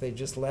doing. If they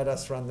just let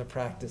us run the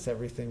practice,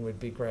 everything would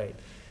be great.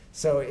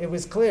 So it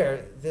was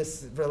clear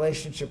this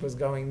relationship was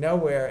going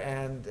nowhere,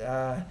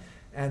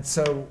 and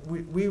so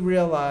we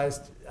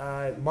realized,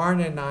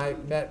 Marna and I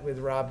met with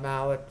Rob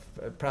Malik,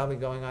 probably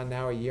going on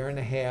now a year and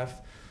a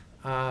half,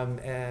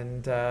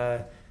 and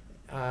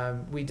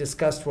we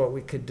discussed what we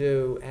could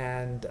do,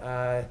 and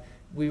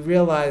we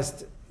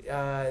realized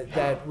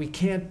that we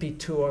can't be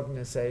two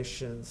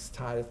organizations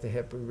tied at the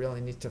hip. We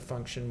really need to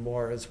function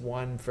more as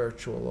one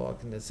virtual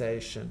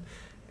organization.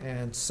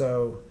 And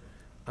so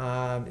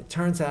it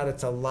turns out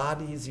it's a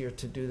lot easier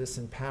to do this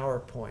in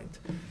PowerPoint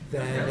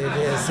than it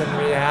is in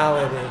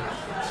reality.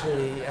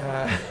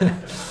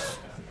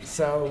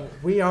 So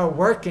we are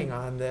working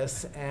on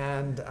this,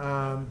 and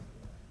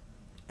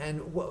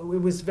it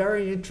was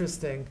very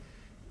interesting.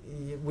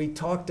 We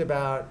talked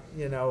about,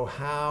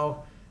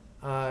 how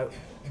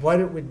what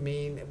it would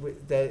mean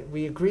that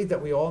we agreed that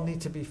we all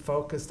need to be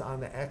focused on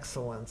the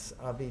excellence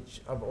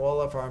of all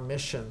of our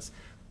missions,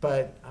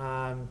 but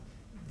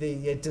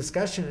the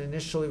discussion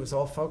initially was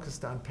all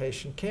focused on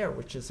patient care,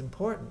 which is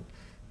important,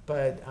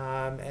 but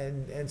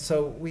and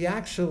so we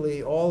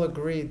actually all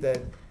agreed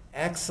that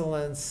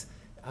excellence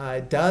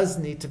does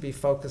need to be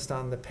focused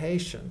on the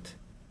patient.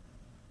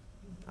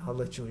 I'll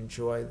let you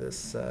enjoy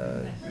this.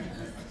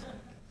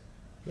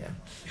 Yeah.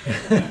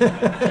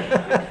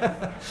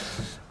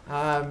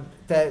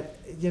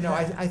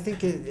 I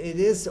think it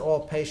is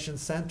all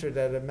patient-centered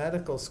at a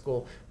medical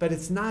school, but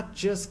it's not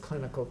just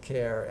clinical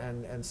care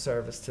and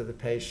service to the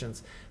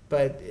patients,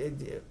 but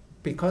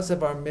because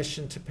of our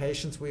mission to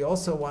patients, we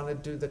also want to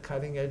do the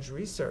cutting-edge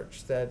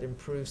research that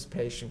improves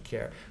patient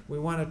care. We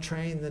want to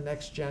train the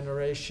next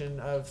generation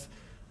of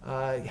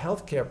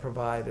healthcare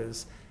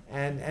providers,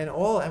 and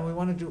we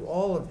want to do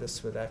all of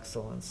this with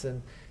excellence.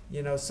 And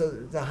so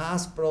the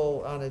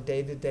hospital on a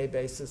day-to-day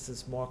basis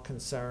is more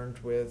concerned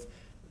with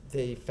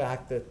the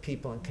fact that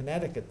people in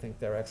Connecticut think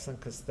they're excellent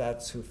because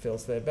that's who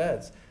fills their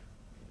beds.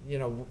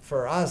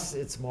 For us,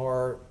 it's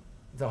more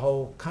the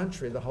whole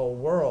country, the whole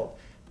world.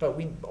 But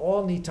we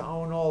all need to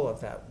own all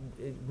of that.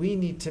 We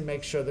need to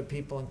make sure that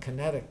people in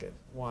Connecticut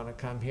want to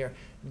come here.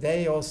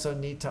 They also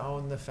need to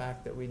own the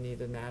fact that we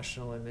need a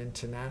national and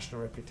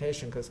international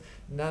reputation, because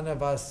none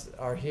of us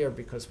are here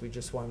because we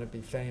just want to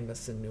be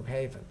famous in New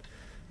Haven.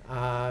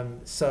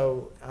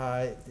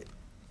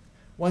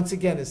 Once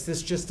again, is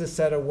this just a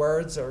set of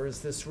words, or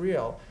is this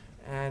real?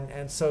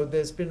 And so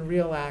there's been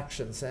real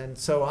actions. And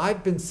so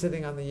I've been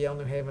sitting on the Yale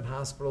New Haven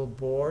Hospital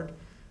board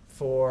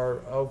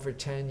for over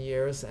 10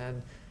 years,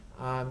 and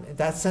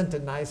that sent a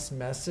nice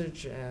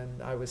message,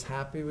 and I was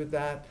happy with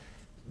that.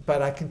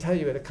 But I can tell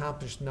you it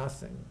accomplished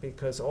nothing,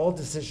 because all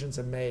decisions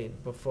are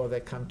made before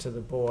they come to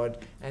the board,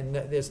 and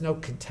there's no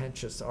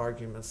contentious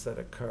arguments that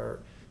occur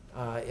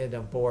in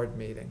a board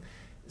meeting.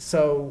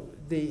 So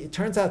it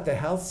turns out the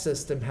health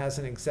system has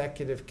an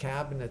executive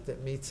cabinet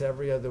that meets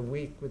every other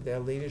week with their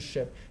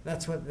leadership.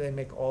 That's when they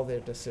make all their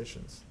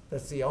decisions.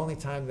 That's the only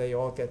time they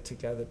all get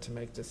together to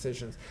make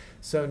decisions.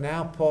 So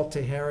now Paul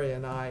Taheri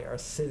and I are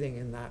sitting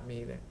in that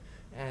meeting.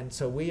 And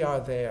so we are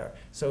there.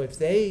 So if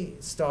they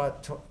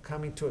start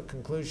coming to a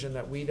conclusion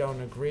that we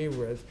don't agree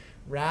with,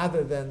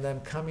 rather than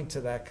them coming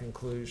to that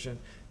conclusion,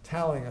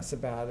 telling us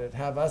about it,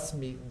 have us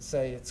meet and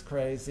say it's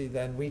crazy,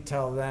 then we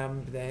tell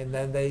them, and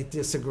then they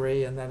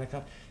disagree, and then it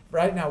comes.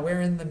 Right now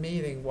we're in the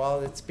meeting while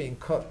it's being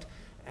cooked,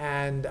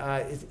 and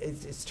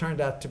it's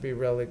turned out to be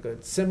really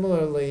good.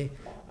 Similarly,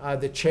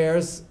 the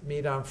chairs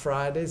meet on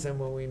Fridays, and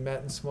when we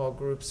met in small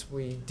groups,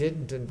 we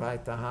didn't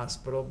invite the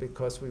hospital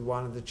because we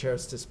wanted the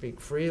chairs to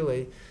speak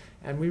freely.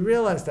 And we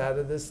realized out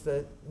of this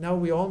that, no,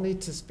 we all need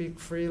to speak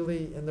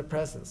freely in the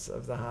presence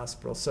of the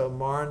hospital. So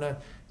Marna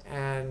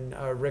and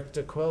Rick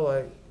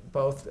D'Aquila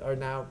both are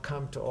now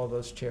come to all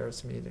those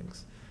chairs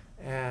meetings.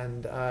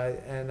 And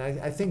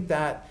I think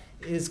that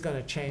is going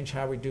to change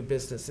how we do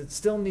business. It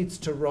still needs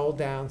to roll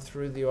down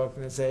through the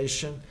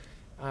organization.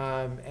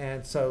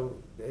 And so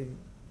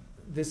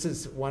this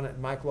is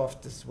Mike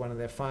Loftus is one of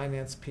their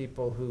finance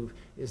people who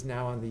is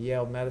now on the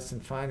Yale Medicine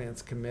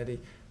Finance Committee.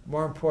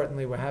 More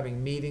importantly, we're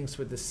having meetings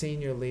with the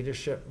senior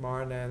leadership,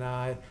 Marna and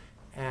I,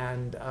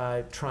 and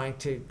trying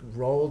to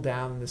roll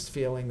down this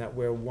feeling that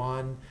we're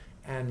one.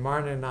 And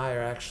Marna and I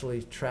are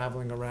actually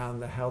traveling around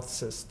the health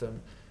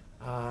system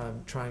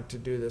trying to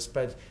do this.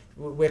 But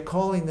we're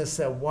calling this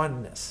a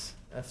oneness,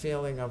 a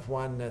feeling of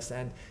oneness.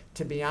 And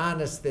to be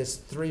honest, there's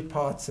three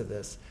parts of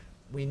this.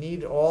 We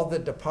need all the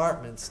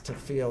departments to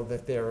feel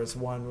that there is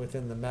one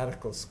within the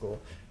medical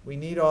school. We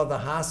need all the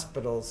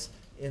hospitals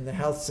in the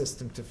health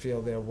system to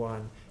feel they're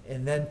one.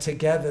 And then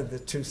together, the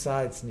two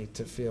sides need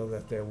to feel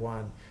that they're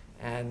one.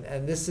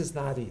 And this is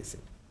not easy.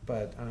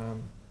 But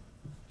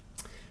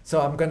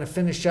so I'm going to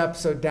finish up.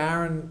 So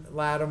Darren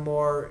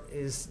Lattimore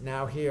is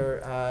now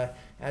here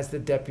as the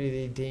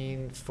Deputy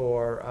Dean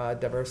for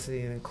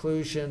Diversity and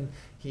Inclusion.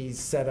 He's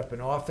set up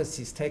an office.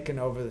 He's taken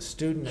over the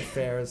student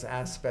affairs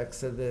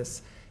aspects of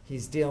this.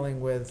 He's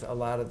dealing with a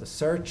lot of the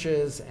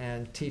searches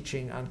and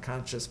teaching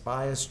unconscious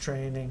bias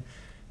training.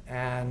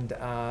 And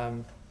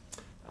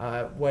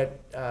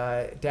what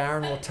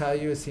Darren will tell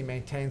you is he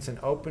maintains an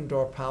open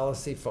door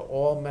policy for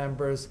all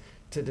members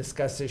to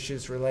discuss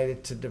issues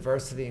related to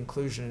diversity,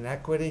 inclusion, and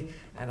equity.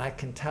 And I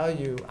can tell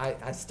you,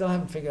 I still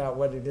haven't figured out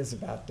what it is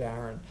about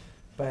Darren,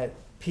 but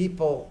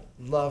people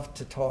love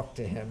to talk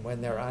to him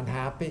when they're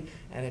unhappy,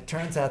 and it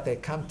turns out they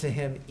come to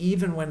him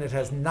even when it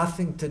has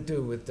nothing to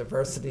do with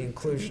diversity,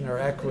 inclusion, or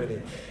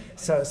equity.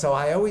 So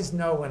I always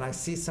know when I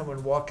see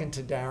someone walk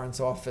into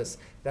Darren's office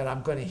that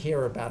I'm going to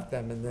hear about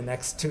them in the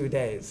next 2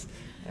 days,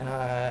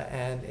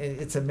 and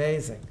it's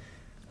amazing.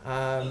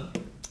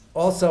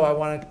 Also, I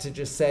wanted to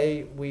just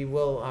say we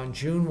will, on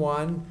June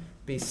 1,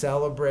 be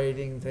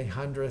celebrating the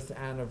 100th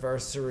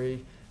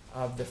anniversary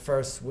of the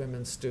first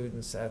women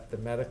students at the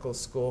medical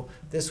school.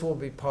 This will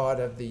be part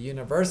of the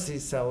university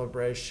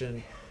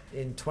celebration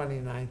in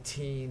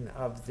 2019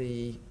 of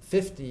the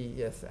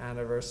 50th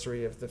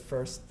anniversary of the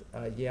first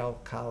Yale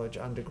College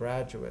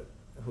undergraduate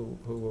who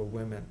were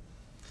women.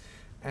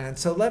 And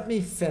so let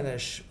me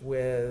finish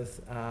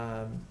with,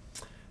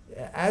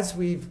 as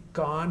we've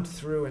gone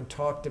through and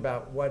talked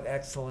about what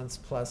Excellence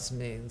Plus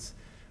means,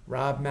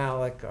 Rob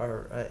Malik,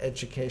 our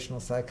educational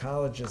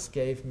psychologist,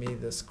 gave me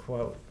this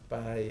quote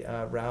by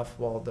Ralph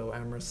Waldo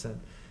Emerson.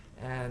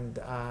 And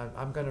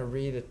I'm going to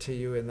read it to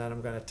you, and then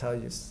I'm going to tell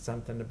you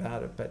something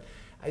about it. But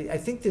I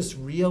think this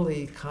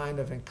really kind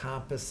of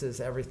encompasses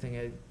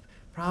everything.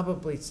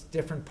 Probably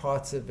different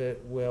parts of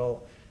it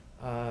will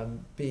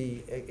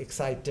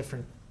excite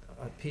different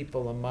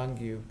people among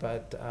you.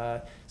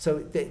 But so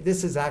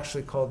this is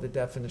actually called the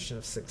definition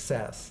of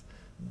success.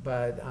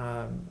 But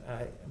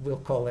we'll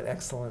call it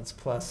Excellence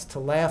Plus. To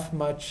laugh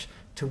much,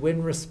 to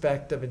win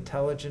respect of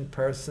intelligent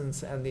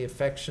persons and the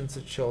affections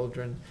of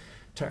children,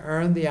 to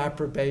earn the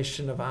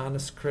approbation of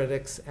honest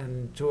critics and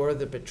endure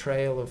the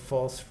betrayal of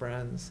false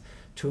friends,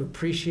 to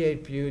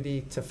appreciate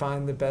beauty, to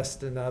find the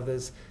best in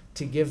others,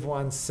 to give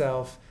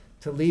oneself,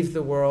 to leave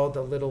the world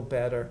a little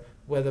better,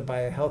 whether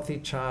by a healthy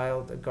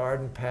child, a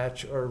garden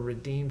patch, or a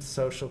redeemed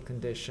social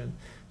condition,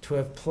 to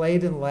have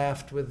played and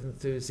laughed with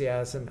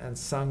enthusiasm and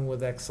sung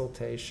with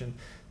exultation,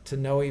 to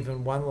know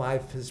even one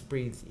life has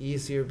breathed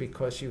easier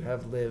because you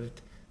have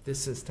lived,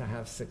 this is to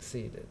have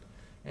succeeded.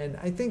 And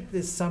I think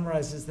this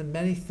summarizes the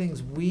many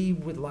things we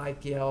would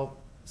like Yale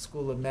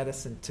School of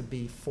Medicine to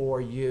be for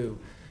you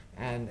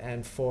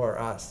and for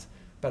us.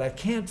 But I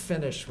can't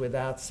finish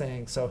without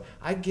saying, so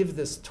I give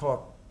this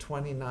talk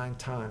 29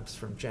 times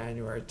from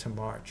January to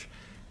March.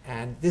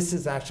 And this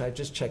is actually, I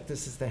just checked,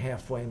 this is the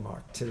halfway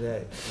mark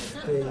today.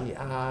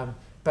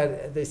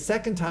 But the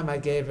second time I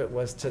gave it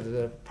was to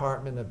the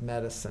Department of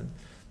Medicine.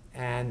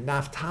 And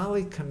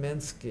Naftali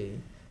Kaminsky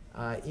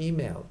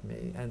emailed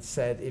me and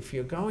said, if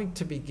you're going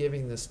to be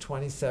giving this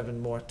 27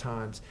 more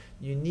times,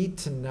 you need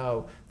to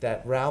know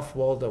that Ralph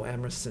Waldo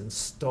Emerson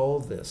stole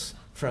this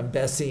from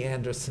Bessie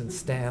Anderson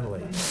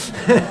Stanley.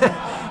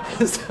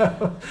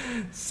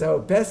 So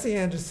Bessie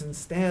Anderson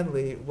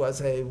Stanley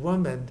was a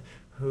woman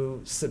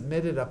who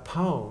submitted a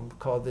poem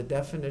called The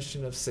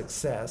Definition of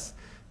Success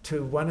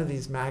to one of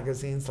these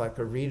magazines like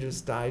a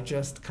Reader's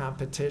Digest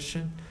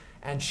competition,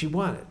 and she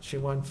won it. She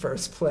won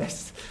first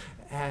place.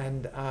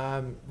 And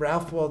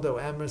Ralph Waldo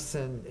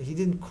Emerson, he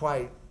didn't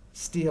quite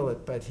steal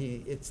it, but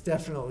it's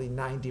definitely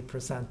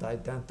 90%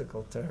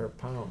 identical to her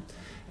poem.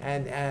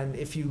 And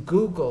if you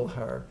Google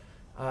her,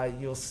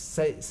 you'll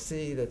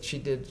see that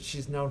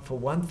she's known for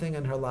one thing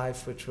in her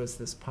life, which was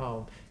this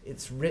poem.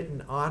 It's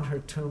written on her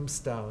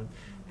tombstone,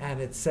 and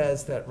it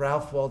says that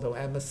Ralph Waldo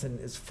Emerson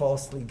is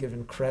falsely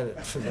given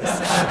credit for this.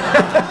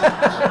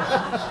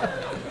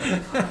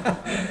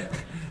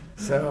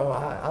 So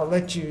I'll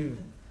let you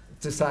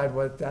decide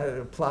what that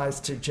applies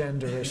to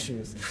gender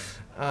issues.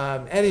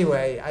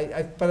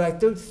 Anyway, but I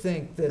do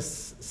think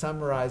this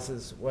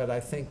summarizes what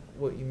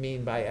you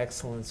mean by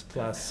Excellence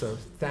Plus. So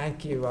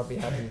thank you. I'll be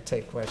happy to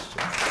take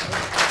questions.